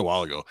 It was quite a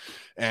while ago,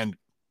 and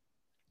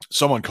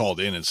someone called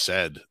in and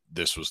said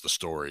this was the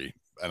story.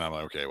 And I'm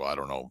like, okay, well, I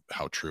don't know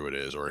how true it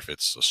is or if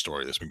it's a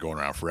story that's been going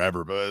around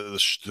forever. But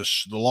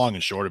the long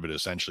and short of it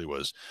essentially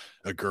was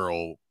a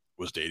girl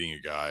was dating a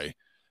guy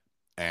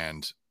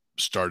and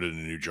started a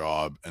new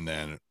job and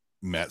then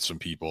met some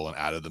people and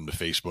added them to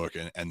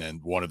Facebook. And then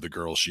one of the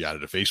girls she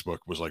added to Facebook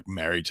was like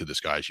married to this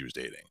guy she was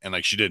dating. And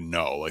like she didn't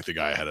know like the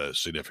guy had a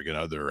significant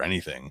other or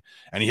anything.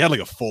 And he had like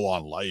a full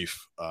on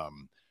life.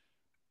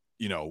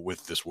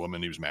 With this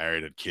woman, he was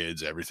married, had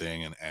kids,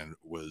 everything, and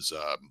was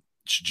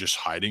just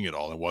hiding it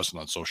all. It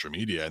wasn't on social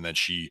media. And then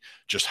she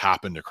just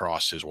happened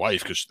across his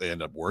wife because they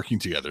ended up working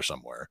together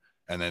somewhere.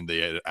 And then they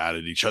had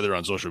added each other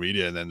on social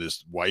media. And then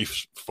this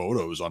wife's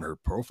photos on her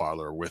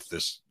profile are with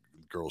this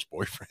girl's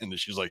boyfriend. And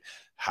she's like,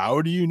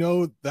 how do you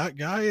know that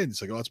guy? And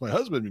it's like, oh, that's my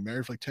husband. Been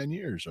married for like 10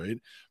 years, right?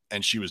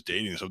 And she was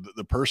dating. So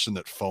the person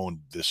that phoned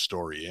this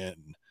story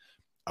in,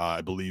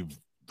 I believe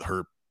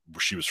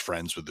she was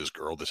friends with this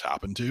girl this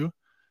happened to.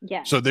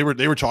 Yeah. So they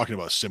were talking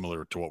about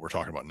similar to what we're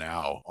talking about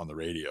now on the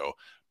radio.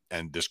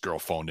 And this girl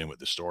phoned in with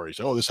the story.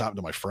 So, oh, this happened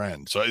to my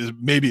friend. So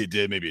maybe it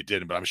did, maybe it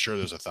didn't, but I'm sure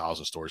there's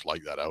 1,000 stories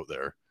like that out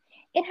there.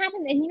 It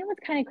happens. And you know what's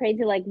kind of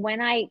crazy? Like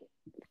when I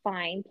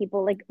find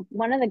people, like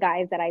one of the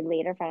guys that I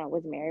later found out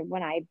was married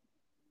when I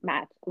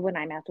matched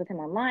with him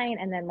online.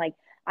 And then like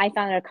I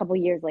found out a couple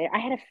years later, I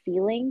had a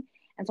feeling.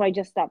 And so I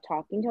just stopped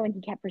talking to him and he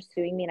kept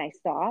pursuing me and I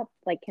stopped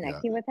like Yeah.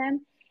 connecting with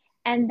him.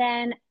 And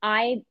then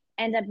I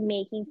end up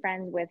making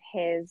friends with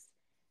his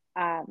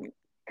um,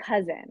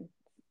 cousin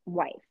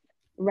wife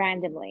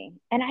randomly.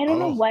 And I don't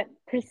know Oh, what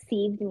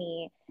perceived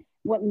me,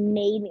 what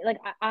made me like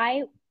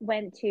I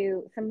went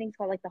to something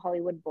called like the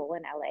Hollywood Bowl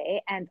in LA,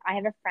 and I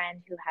have a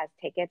friend who has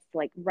tickets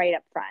like right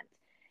up front.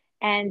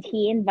 And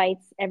he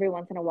invites every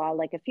once in a while,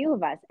 like a few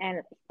of us.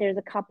 And there's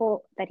a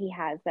couple that he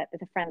has that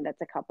is a friend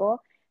that's a couple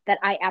that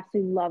I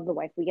absolutely love the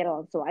wife. We get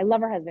along. So I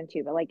love her husband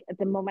too. But like at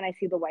the moment I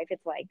see the wife,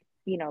 it's like,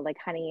 like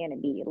honey and a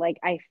bee. Like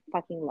I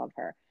fucking love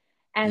her.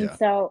 And yeah.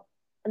 so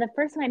the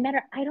first time I met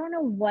her, I don't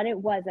know what it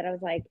was that I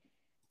was like,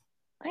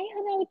 I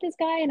hung out with this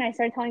guy and I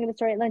started telling her the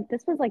story. Like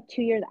this was like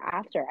 2 years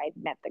after I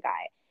met the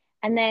guy.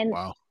 And then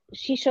Wow.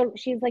 she's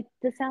like,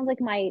 this sounds like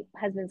my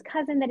husband's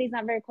cousin that he's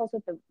not very close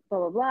with, blah,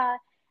 blah, blah.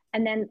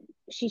 And then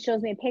she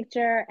shows me a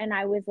picture and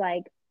I was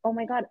like, oh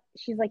my God.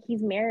 She's like,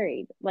 he's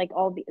married, like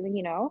all the.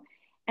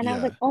 And I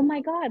was like, Yeah. oh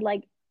my God,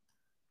 like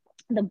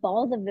the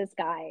balls of this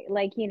guy,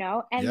 and Yeah.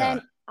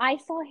 then I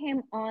saw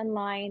him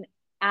online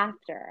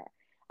after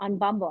on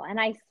Bumble and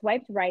I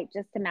swiped right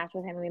just to match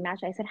with him and we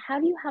matched. I said, how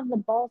do you have the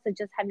balls to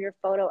just have your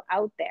photo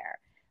out there?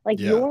 Like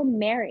Yeah. you're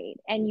married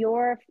and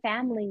your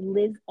family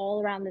lives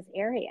all around this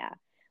area.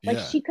 Like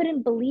Yeah. she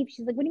couldn't believe.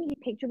 She's like, what do you mean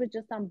his picture was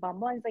just on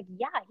Bumble? I was like,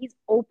 yeah, he's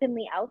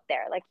openly out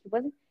there. Like he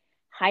wasn't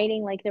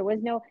hiding. Like there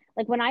was no,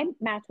 like when I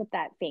matched with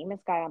that famous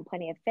guy on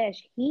Plenty of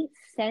Fish, he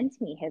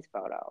sent me his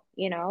photo,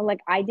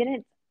 like I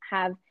didn't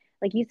have,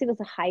 like you used to be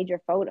able to hide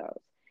your photos.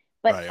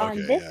 But Right. on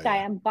Okay. this Yeah. guy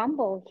Yeah. on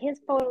Bumble, his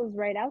photo's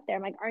right out there.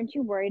 I'm like, aren't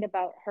you worried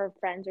about her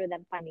friends or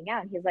them finding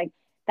out? He's like,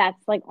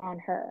 that's like on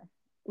her.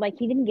 Like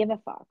he didn't give a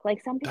fuck.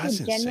 Like some people That's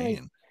genuinely,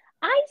 insane.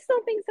 I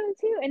still think so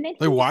too. And then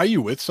Like, he why are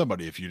you with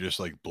somebody if you just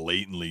like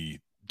blatantly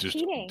just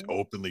cheating.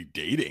 openly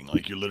dating?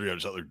 Like you're literally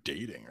just out there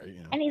dating, right?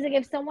 And he's like,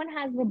 if someone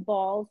has the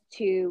balls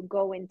to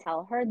go and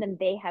tell her, then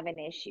they have an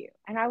issue.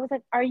 And I was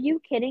like, are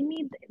you kidding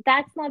me?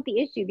 That's not the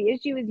issue. The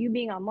issue is you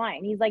being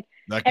online. He's like,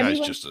 That guy's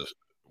everyone, just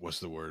what's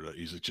the word?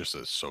 He's just a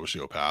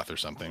sociopath or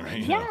something,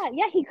 right? yeah,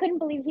 he couldn't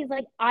believe. He's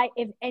like,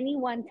 if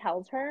anyone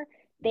tells her,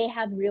 they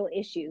have real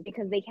issues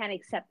because they can't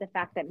accept the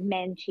fact that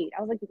men cheat.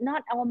 I was like,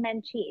 not all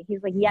men cheat.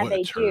 He's like, yeah, What a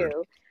they turd.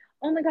 do.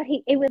 Oh my God.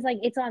 It was like,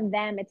 it's on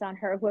them. It's on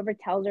her. Whoever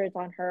tells her, it's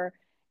on her.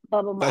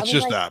 Blah, blah, blah. I That's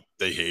was just like, that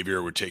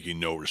behavior with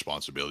taking no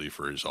responsibility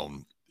for his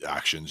own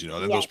actions. Then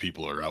those yes.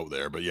 people are out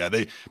there. But yeah,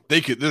 they're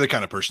the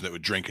kind of person that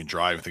would drink and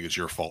drive and think it's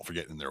your fault for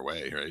getting in their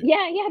way, right?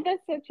 Yeah,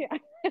 that's so true.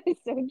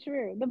 It's so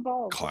true. The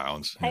balls, the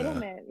Clowns. Yeah.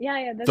 entitlement.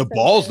 Yeah, The that's so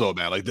balls true. though,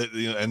 man, like that,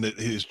 and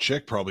his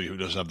chick probably who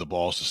doesn't have the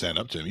balls to stand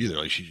up to him either.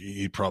 Like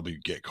he'd probably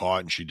get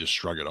caught and she'd just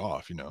shrug it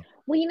off.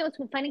 Well, it's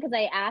funny because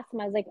I asked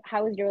him, I was like,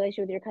 how is your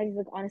relationship with your cousin? He's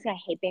like, honestly, I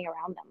hate being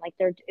around them. Like,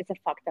 it's a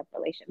fucked up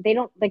relation. They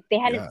don't, like, they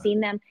hadn't Yeah. seen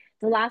them.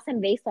 The last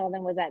time they saw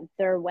them was at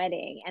their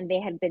wedding, and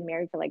they had been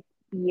married for like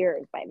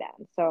years by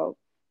then. So,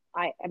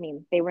 I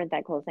mean, they weren't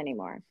that close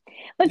anymore.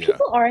 But Yeah.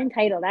 people are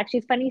entitled. Actually,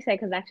 it's funny you say,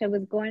 because actually, I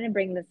was going to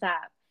bring this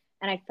up,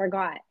 and I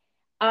forgot.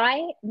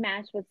 I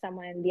matched with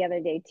someone the other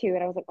day too,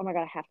 and I was like, oh my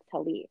God, I have to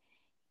tell Leigh.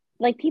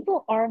 Like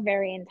people are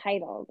very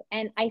entitled,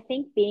 and I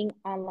think being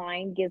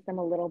online gives them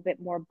a little bit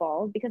more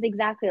balls, because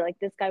exactly like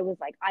this guy was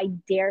like, I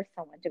dare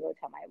someone to go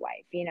tell my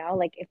wife,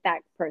 like if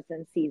that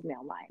person sees me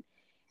online.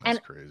 That's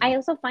And I crazy.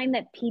 also find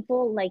that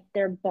people, like,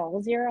 they're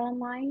ballsier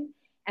online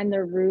and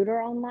they're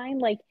ruder online.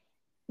 Like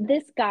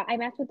this guy, I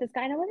matched with this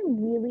guy and I wasn't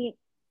really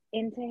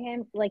into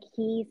him. Like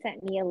he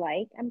sent me a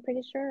like, I'm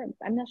pretty sure,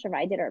 I'm not sure if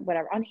I did or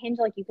whatever. On Hinge,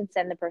 like you can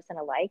send the person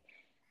a like.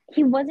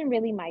 He wasn't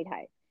really my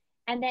type.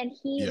 And then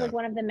he, Yeah. like,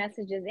 one of the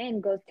messages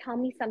in goes, tell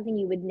me something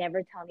you would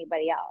never tell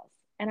anybody else.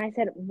 And I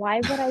said, why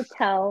would I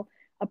tell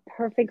a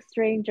perfect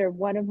stranger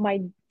one of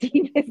my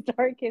deepest,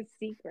 darkest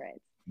secrets?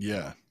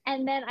 Yeah.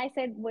 And then I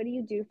said, what do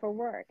you do for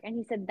work? And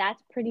he said,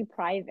 that's pretty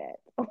private.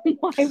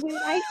 Why would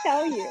I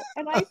tell you?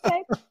 And I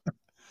said,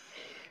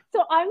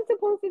 so I'm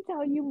supposed to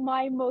tell you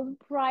my most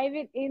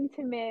private,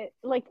 intimate,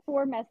 like,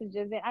 four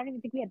messages. And I don't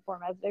even think we had four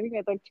messages. I think we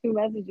had like two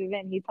messages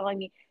in. He's telling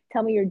me,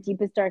 tell me your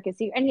deepest, darkest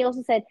secret. And he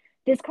also said,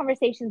 this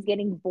conversation's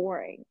getting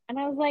boring. And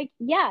I was like,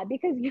 yeah,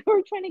 because you're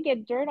trying to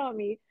get dirt on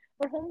me.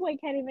 But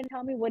homeboy can't even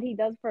tell me what he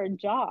does for a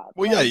job.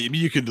 Well, yeah, Like, I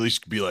mean, you could at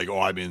least be like, oh,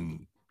 I'm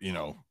in,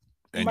 engineering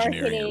or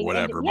marketing. And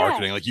whatever, yeah,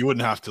 marketing. Like you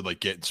wouldn't have to like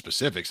get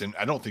specifics. And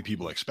I don't think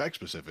people expect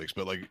specifics,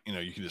 but like,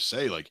 you can just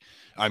say like,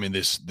 I'm in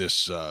this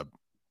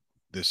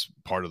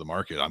part of the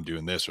market. I'm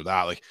doing this or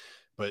that. Like,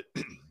 but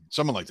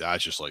someone like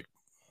that's just like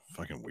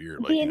fucking weird.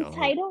 the Like, the so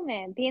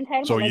entitlement, you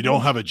like, don't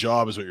would, have a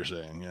job is what you're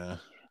saying. Yeah.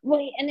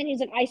 well, and then he's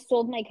like, I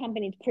sold my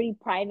company. It's pretty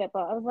private.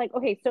 But I was like,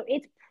 okay, so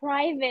it's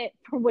private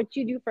for what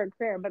you do for a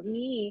career. But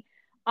me,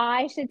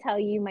 I should tell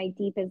you my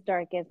deepest,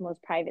 darkest,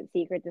 most private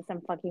secret to some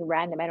fucking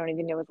random. I don't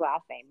even know his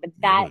last name. But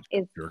Yeah, what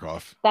a jerk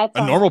off. that's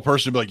A on. normal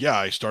person would be like, yeah,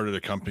 I started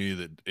a company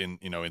that in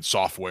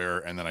software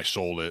and then I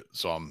sold it.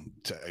 So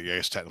I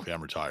guess technically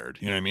I'm retired.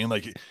 You know what I mean?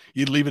 Like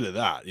you'd leave it at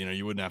that.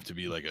 You wouldn't have to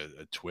be like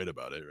a twit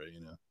about it, right?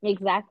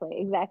 Exactly,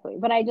 exactly.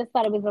 But I just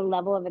thought it was a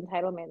level of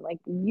entitlement. Like,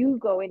 you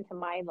go into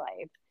my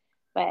life,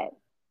 but,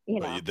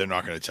 But they're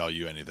not going to tell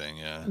you anything.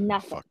 Yeah.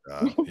 nothing. Fuck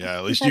that. Yeah.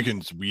 At least you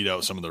can weed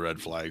out some of the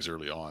red flags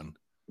early on.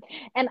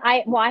 And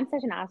I'm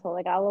such an asshole.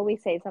 Like, I'll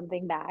always say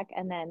something back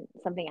and then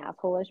something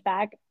assholeish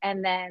back.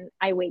 And then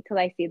I wait till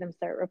I see them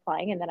start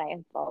replying and then I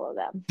unfollow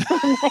them. So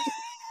I'm like,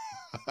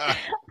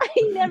 I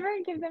never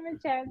give them a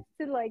chance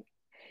to, like,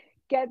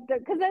 get the,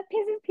 because that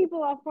pisses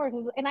people off more.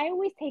 And I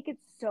always take it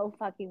so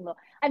fucking low.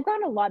 I've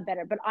gotten a lot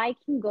better, but I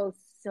can go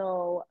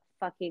so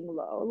fucking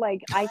low.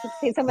 Like, I could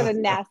say some of the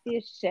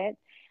nastiest shit.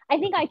 I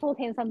think I told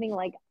him something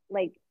like,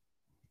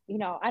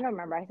 I don't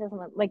remember. I said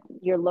something like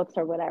your looks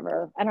or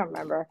whatever. I don't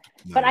remember.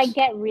 But I Nice.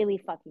 get really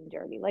fucking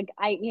dirty. Like,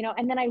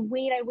 and then I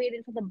wait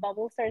until the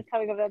bubble starts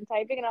coming up. I'm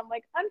typing and I'm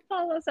like,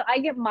 unfollow. So I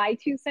get my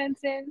 2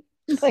 cents in.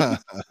 Like,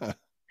 but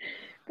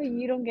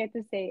you don't get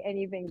to say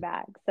anything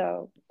back.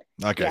 So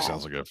That guy yeah.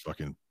 sounds like a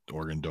fucking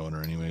organ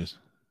donor, anyways.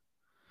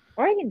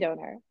 Organ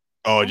donor.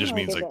 Oh, I it don't just know what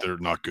means they like do. they're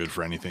not good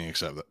for anything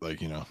except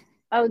that,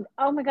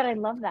 Oh my God, I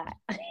love that.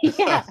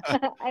 Yeah,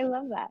 I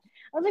love that.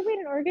 I was like, wait,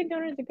 an organ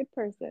donor is a good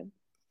person.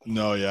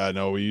 No, yeah,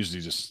 no. We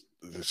usually just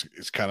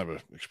it's kind of an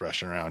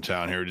expression around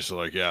town here. Just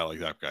like, yeah, like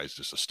that guy's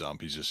just a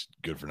stump. He's just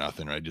good for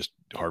nothing, right? Just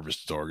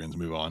harvest his organs,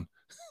 move on.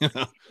 you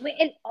know? Wait,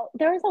 and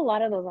there was a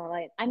lot of those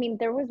online. I mean,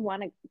 there was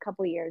one a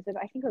couple of years ago.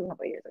 I think it was a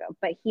couple of years ago.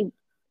 But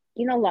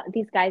a lot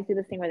these guys do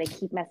this thing where they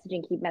keep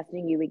messaging,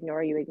 you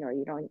ignore, you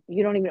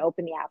don't even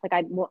open the app. Like,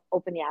 I won't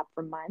open the app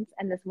for months.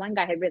 And this one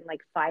guy had written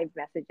like 5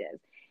 messages,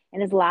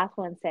 and his last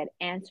one said,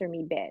 "Answer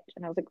me, bitch."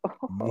 And I was like,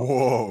 oh.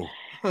 Whoa.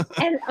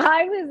 And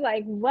I was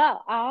like,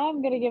 well,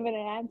 I'm gonna give it an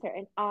answer.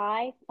 And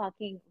I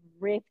fucking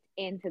ripped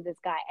into this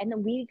guy. And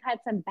then we had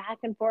some back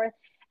and forth.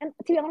 And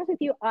to be honest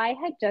with you, I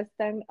had just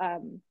done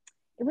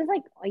it was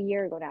like a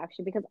year ago now,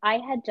 actually, because I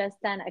had just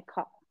done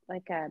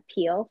like a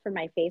peel for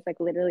my face, like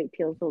literally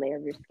peels the layer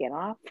of your skin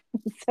off.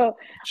 So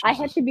I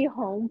had Jesus. to be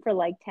home for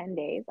like 10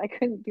 days. I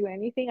couldn't do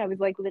anything. I was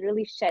like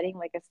literally shedding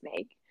like a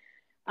snake.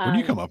 Where do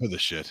you come Um, up with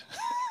this shit?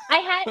 I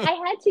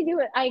had to do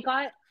it. I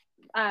got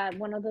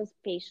one of those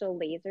facial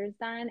lasers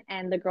done,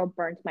 and the girl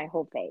burnt my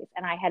whole face,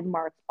 and I had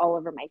marks all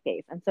over my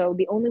face. And so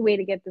the only way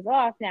to get this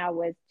off now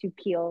was to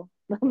peel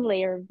the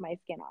layer of my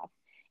skin off,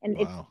 and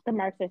Wow. the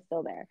marks are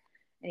still there.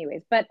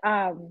 Anyways, but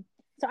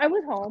so I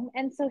was home,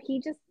 and so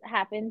he just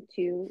happened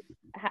to.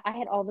 I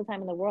had all the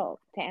time in the world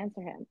to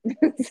answer him,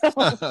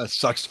 so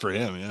Sucks for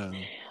him, yeah.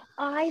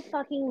 I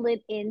fucking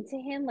lit into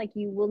him like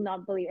you will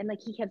not believe. And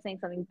like he kept saying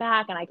something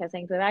back, and I kept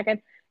saying something back. And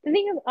the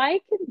thing is, I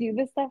can do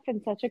this stuff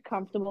in such a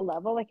comfortable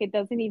level. Like, it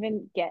doesn't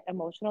even get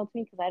emotional to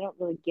me because I don't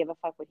really give a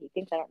fuck what he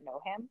thinks. I don't know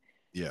him.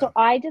 Yeah. So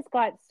I just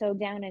got so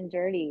down and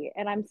dirty,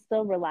 and I'm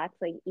still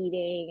relaxed, like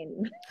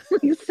eating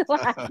and like so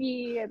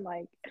happy and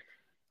like,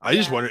 I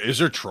just yeah. wonder, is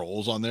there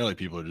trolls on there? Like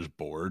people are just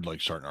bored, like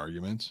starting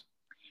arguments?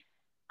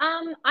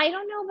 I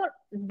don't know about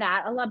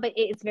that a lot, but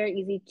it's very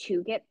easy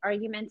to get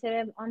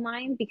argumentative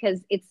online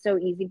because it's so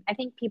easy. I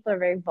think people are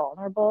very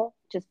vulnerable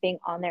just being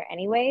on there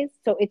anyways.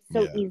 So it's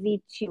so Yeah.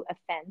 easy to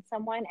offend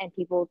someone and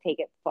people take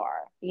it far.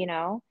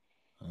 That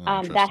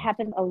Interesting.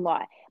 happens a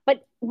lot.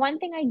 But one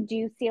thing I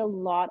do see a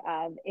lot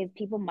of is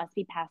people must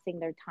be passing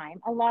their time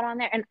a lot on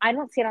there. And I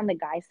don't see it on the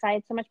guy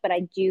side so much, but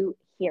I do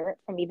hear it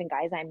from even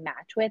guys I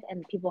match with,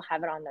 and people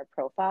have it on their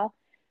profile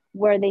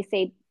where they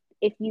say,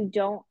 if you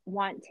don't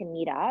want to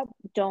meet up,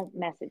 don't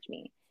message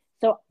me.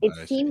 So it I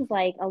see. seems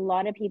like a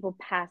lot of people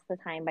pass the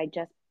time by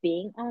just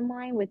being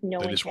online with no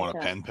They just want a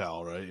intention. pen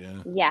pal, right?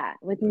 Yeah. Yeah,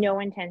 with no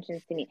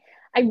intentions to meet.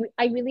 I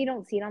really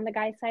don't see it on the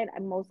guy side.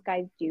 Most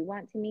guys do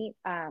want to meet.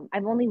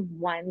 I've only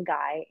one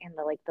guy in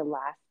the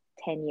last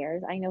 10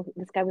 years. I know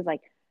this guy was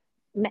like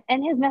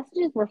and his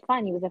messages were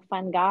fun. He was a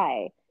fun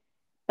guy,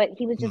 but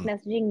he was just Hmm.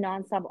 messaging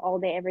nonstop all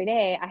day, every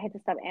day. I had to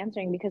stop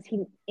answering because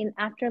he, in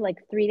after like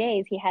 3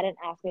 days, he hadn't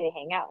asked me to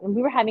hang out, and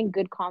we were having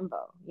good convo,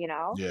 you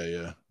know. Yeah,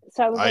 yeah.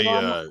 So I was like, I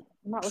well,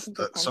 I'm not looking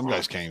for some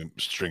guys contact.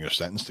 can't string a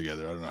sentence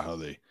together. I don't know how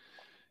they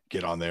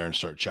get on there and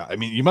start chat. I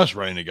mean, you must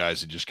run into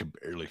guys that just can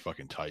barely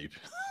fucking type.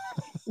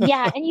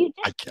 Yeah, and you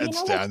I just, can't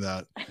like, stand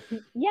that.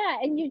 yeah,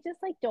 and you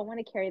just like don't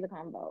want to carry the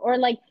convo, or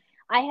like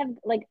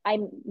I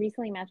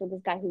recently matched with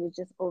this guy who was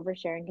just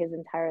oversharing his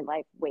entire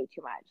life way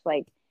too much.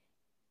 Like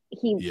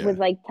he Yeah. was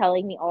like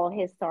telling me all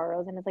his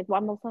sorrows, and it's like,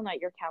 well, I'm also not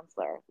your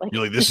counselor. Like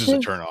You're like, this this is a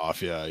is, turn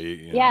off. Yeah.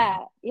 You know. yeah,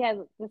 yeah,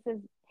 this is.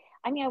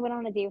 I mean, I went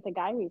on a date with a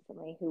guy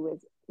recently who was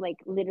like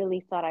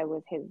literally thought I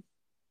was his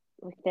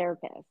like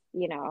therapist.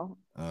 You know,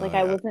 like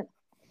I Yeah. wasn't.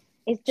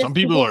 It's Some just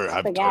people people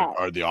are forget.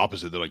 are the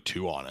opposite. They're like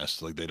too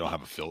honest. Like they don't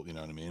have a filter. You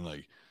know what I mean?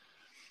 Like,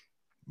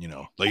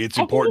 like it's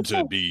I think important it's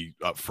to so. be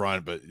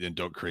upfront, but and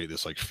don't create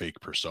this like fake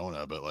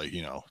persona. But like,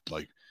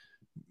 like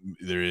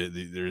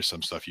there is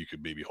some stuff you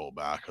could maybe hold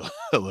back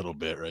a little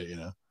bit, right?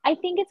 I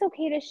think it's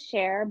okay to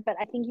share, but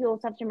I think you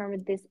also have to remember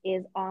this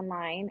is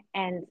online,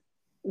 and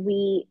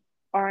we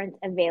aren't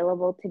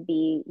available to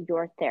be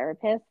your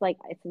therapist. Like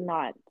it's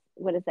not,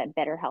 what is that,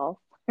 Better Health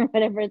or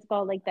whatever it's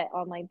called, like that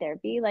online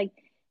therapy. Like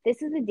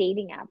this is a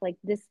dating app. Like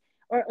this,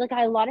 or like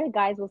a lot of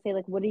guys will say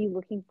like, what are you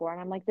looking for?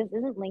 And I'm like, this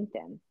isn't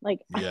LinkedIn.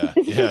 Like Yeah,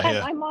 this is, yeah,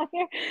 yeah. I'm on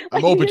here.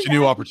 I'm Like open this to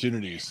new app.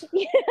 opportunities.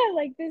 Yeah,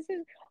 like this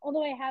is,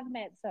 although I have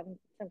met some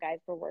guys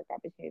for work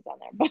opportunities on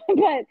there,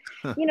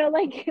 but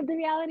like the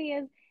reality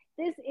is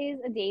this is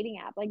a dating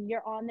app. Like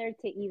you're on there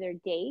to either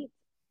date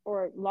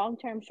or long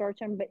term, short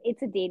term, but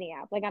it's a dating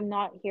app. Like I'm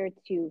not here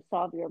to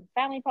solve your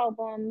family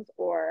problems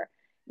or,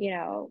 you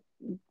know,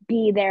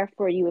 be there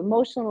for you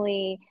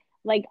emotionally.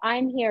 Like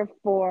I'm here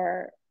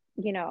for,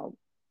 you know,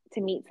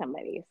 to meet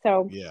somebody.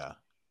 So Yeah.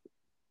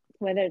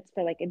 whether it's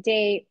for like a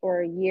date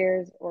or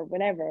years or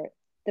whatever,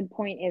 the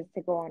point is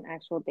to go on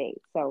actual dates.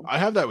 So I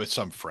have that with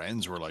some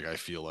friends where like I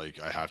feel like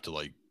I have to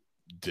like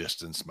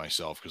distance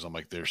myself because I'm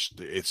like there's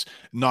it's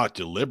not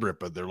deliberate,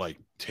 but they're like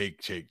take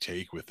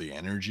with the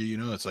energy.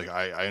 It's like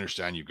I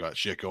understand you've got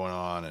shit going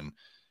on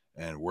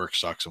and work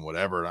sucks and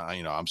whatever.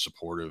 And I'm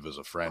supportive as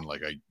a friend.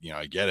 Like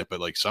I get it, but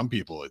like some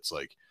people, it's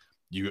like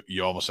you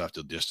almost have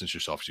to distance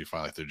yourself because you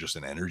find like they're just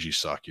an energy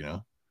suck.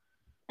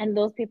 and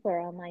those people are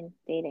online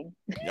dating.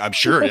 I'm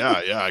sure.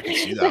 Yeah. Yeah. I can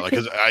see that. Like,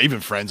 cause even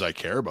friends I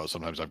care about,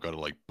 sometimes I've got to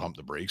like pump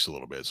the brakes a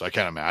little bit. So I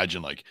can't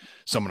imagine like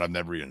someone I've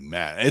never even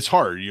met. And it's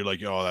hard. You're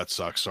like, oh, that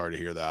sucks. Sorry to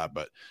hear that.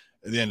 But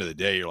at the end of the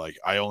day, you're like,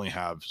 I only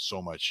have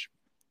so much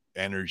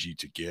energy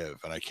to give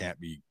and I can't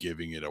be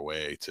giving it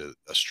away to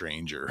a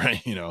stranger.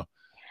 Right.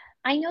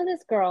 I know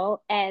this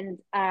girl, and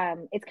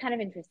it's kind of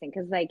interesting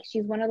because like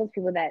she's one of those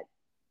people that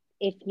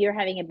if you're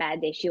having a bad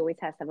day, she always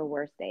has to have a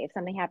worse day. If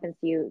something happens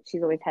to you,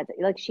 she's always had to,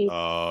 like she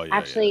Oh, yeah. Yeah.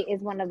 actually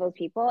is one of those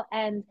people.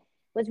 And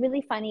what's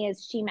really funny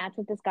is she matched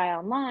with this guy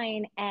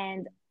online,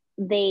 and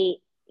they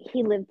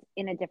he lived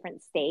in a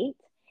different state,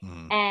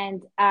 Mhm.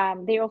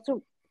 and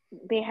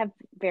they have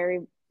very,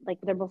 like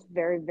they're both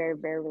very very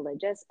very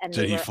religious, and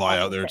Did they he were fly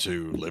out there opposite.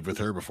 to live with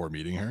her before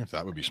meeting her?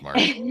 That would be smart.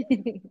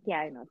 Yeah,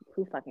 I know,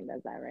 who fucking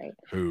does that, right?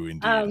 Who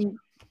indeed? Um,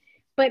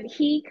 but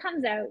he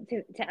comes out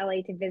to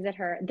LA to visit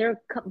her.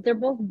 They're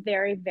both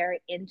very very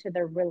into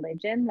their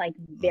religion, like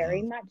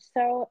very Mhm. much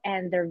so,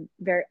 and they're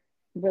very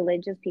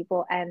religious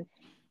people. And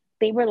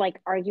they were like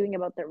arguing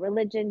about their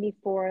religion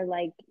before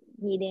like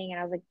meeting. And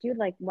I was like, dude,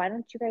 like why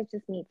don't you guys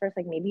just meet first?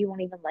 Like maybe you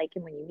won't even like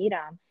him when you meet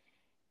him.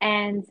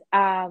 And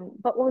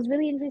but what was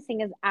really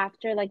interesting is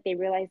after like they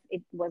realized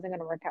it wasn't going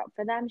to work out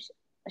for them,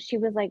 she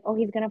was like, oh,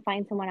 he's going to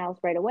find someone else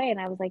right away. And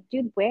I was like,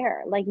 dude,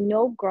 where? Like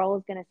no girl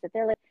is going to sit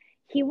there. Like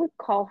he would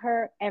call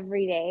her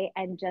every day,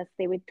 and just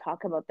they would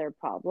talk about their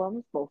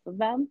problems, both of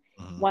them.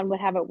 Mhm. One would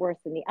have it worse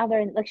than the other,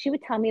 and like she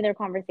would tell me their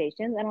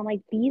conversations, and I'm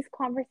like, these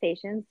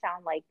conversations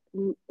sound like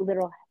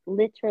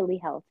literally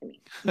hell to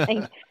me.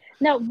 Like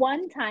not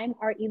one time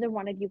are either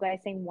one of you guys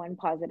saying one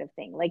positive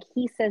thing. Like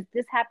he says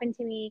this happened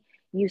to me,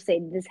 you say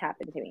this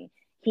happened to me.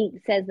 He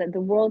says that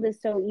the world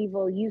is so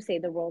evil, you say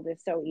the world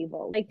is so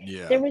evil. Like there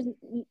Yeah. was,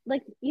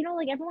 like,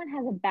 like everyone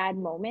has a bad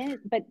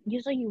moment, but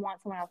usually you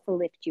want someone else to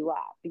lift you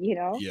up.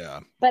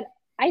 Yeah. But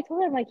I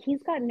told him like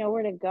he's got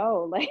nowhere to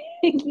go. Like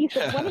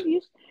one of you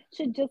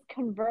should just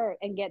convert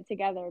and get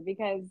together,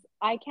 because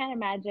I can't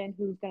imagine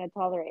who's going to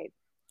tolerate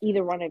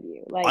either one of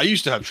you. I Like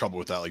used to have trouble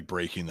with that, like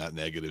breaking that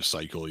negative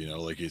cycle.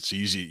 Like it's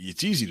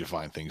easy to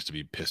find things to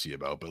be pissy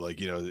about, but like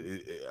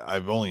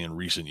I've only in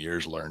recent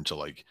years learned to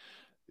like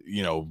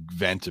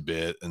vent a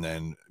bit and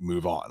then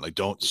move on. Like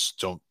don't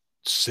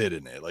sit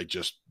in it. Like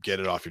just get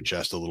it off your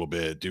chest a little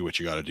bit, do what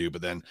you got to do,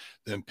 but then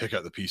pick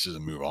up the pieces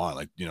and move on.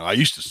 Like I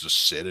used to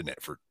just sit in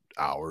it for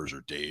hours or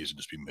days and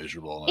just be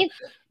miserable. And it's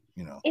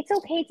you know, it's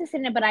okay to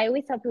sit in it, but I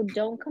always tell people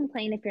don't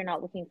complain if you're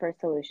not looking for a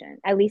solution,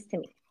 at least to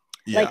me.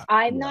 Like yeah,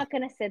 I'm yeah. not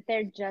going to sit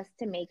there just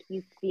to make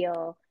you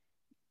feel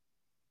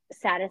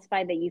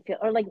satisfied that you feel,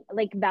 or like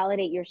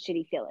validate your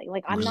shitty feeling.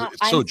 Like I'm Because not,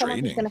 it's I'm so someone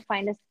who's draining. going to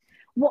find us.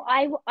 Well,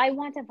 I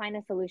want to find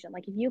a solution.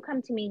 Like if you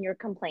come to me and you're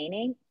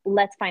complaining,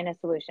 let's find a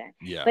solution.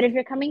 Yeah. But if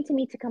you're coming to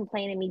me to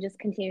complain and me just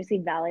continuously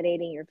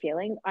validating your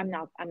feelings, I'm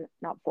not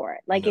for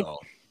it. Like if No.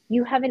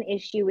 you have an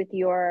issue with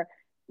your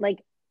like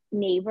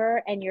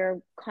neighbor and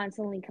you're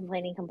constantly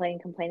complaining,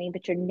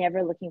 but you're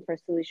never looking for a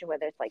solution,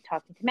 whether it's like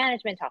talking to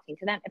management, talking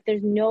to them. If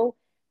there's no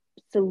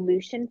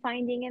solution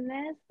finding in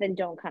this, then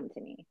don't come to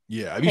me.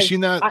 Yeah. Have you Because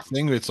seen that I,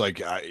 thing? It's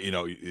like,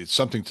 it's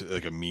something to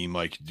like a meme,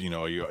 like,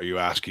 are you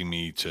asking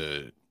me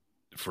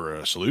for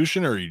a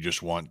solution, or you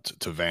just want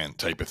to vent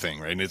type of thing,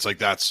 right? And it's like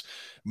that's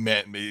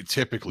men.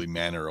 Typically,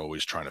 men are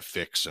always trying to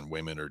fix, and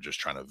women are just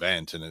trying to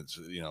vent. And it's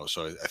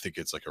so I think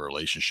it's like a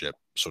relationship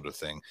sort of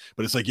thing.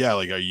 But it's like, yeah,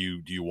 like, do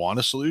you want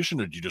a solution,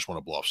 or do you just want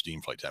to blow off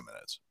steam for like 10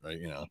 minutes, right?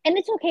 and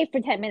it's okay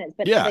for 10 minutes,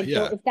 but Yeah, like yeah.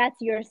 don't, if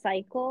that's your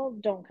cycle,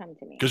 don't come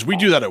to me. Because we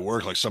do But that at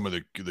work. Like some of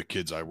the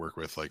kids I work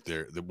with, like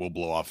they will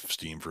blow off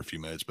steam for a few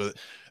minutes, but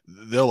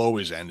they'll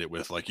always end it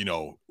with like,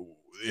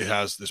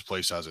 this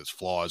place has its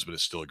flaws, but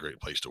it's still a great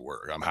place to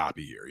work. I'm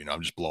happy here.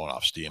 I'm just blowing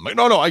off steam. Like,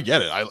 no, I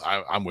get it.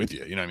 I'm with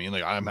you. You know what I mean?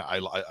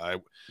 Like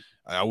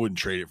I wouldn't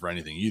trade it for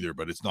anything either,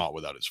 but it's not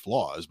without its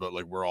flaws. But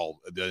like we're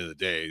all at the end of the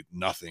day,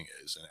 nothing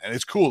is, and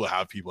it's cool to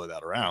have people like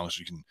that around, so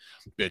you can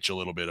bitch a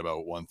little bit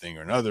about one thing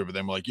or another. But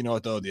then we're like, you know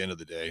what though, at the end of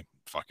the day,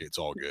 fuck it, it's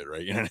all good,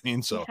 right? You know what I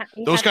mean? So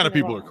you those have kind to of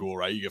move people are on. cool,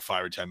 right? You get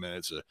 5 or 10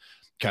 minutes of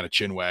kind of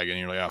chin wagging, and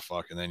you're like, ah,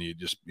 fuck, and then you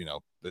just,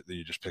 then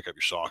you just pick up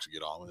your socks and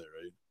get on with it,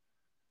 right?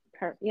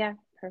 Yeah,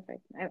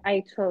 perfect.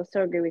 I so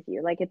agree with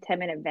you. Like a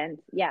 10-minute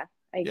vent. Yeah,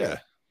 I agree. Yeah.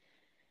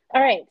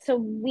 All right. So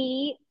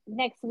we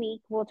next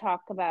week we'll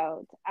talk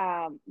about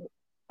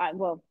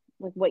well,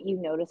 like what you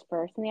notice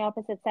first in the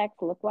opposite sex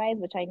look wise,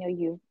 which I know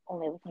you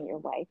only look at your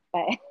wife,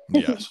 but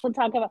Yes. we'll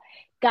talk about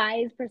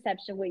guys'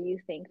 perception, what you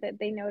think that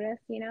they notice,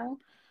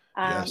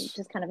 Yes.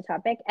 just kind of a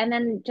topic. And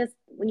then just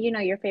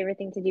your favorite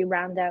thing to do,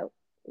 round out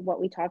what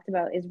we talked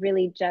about, is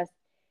really just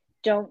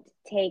don't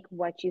take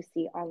what you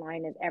see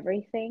online as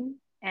everything,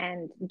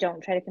 and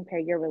don't try to compare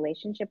your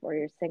relationship or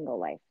your single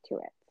life to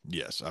it.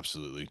 Yes,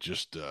 absolutely.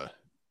 Just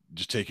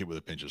take it with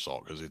a pinch of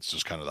salt, because it's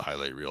just kind of the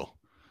highlight reel.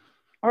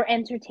 Or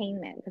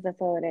entertainment, because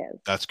that's all it is.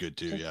 That's good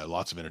too. Just Yeah,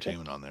 lots of just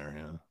entertainment on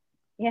there.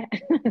 yeah,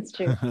 that's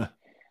true. Yeah.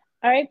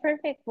 All right,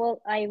 perfect.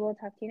 Well, I will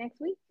talk to you next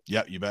week.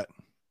 Yeah, you bet. See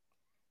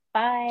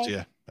Bye.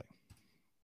 ya.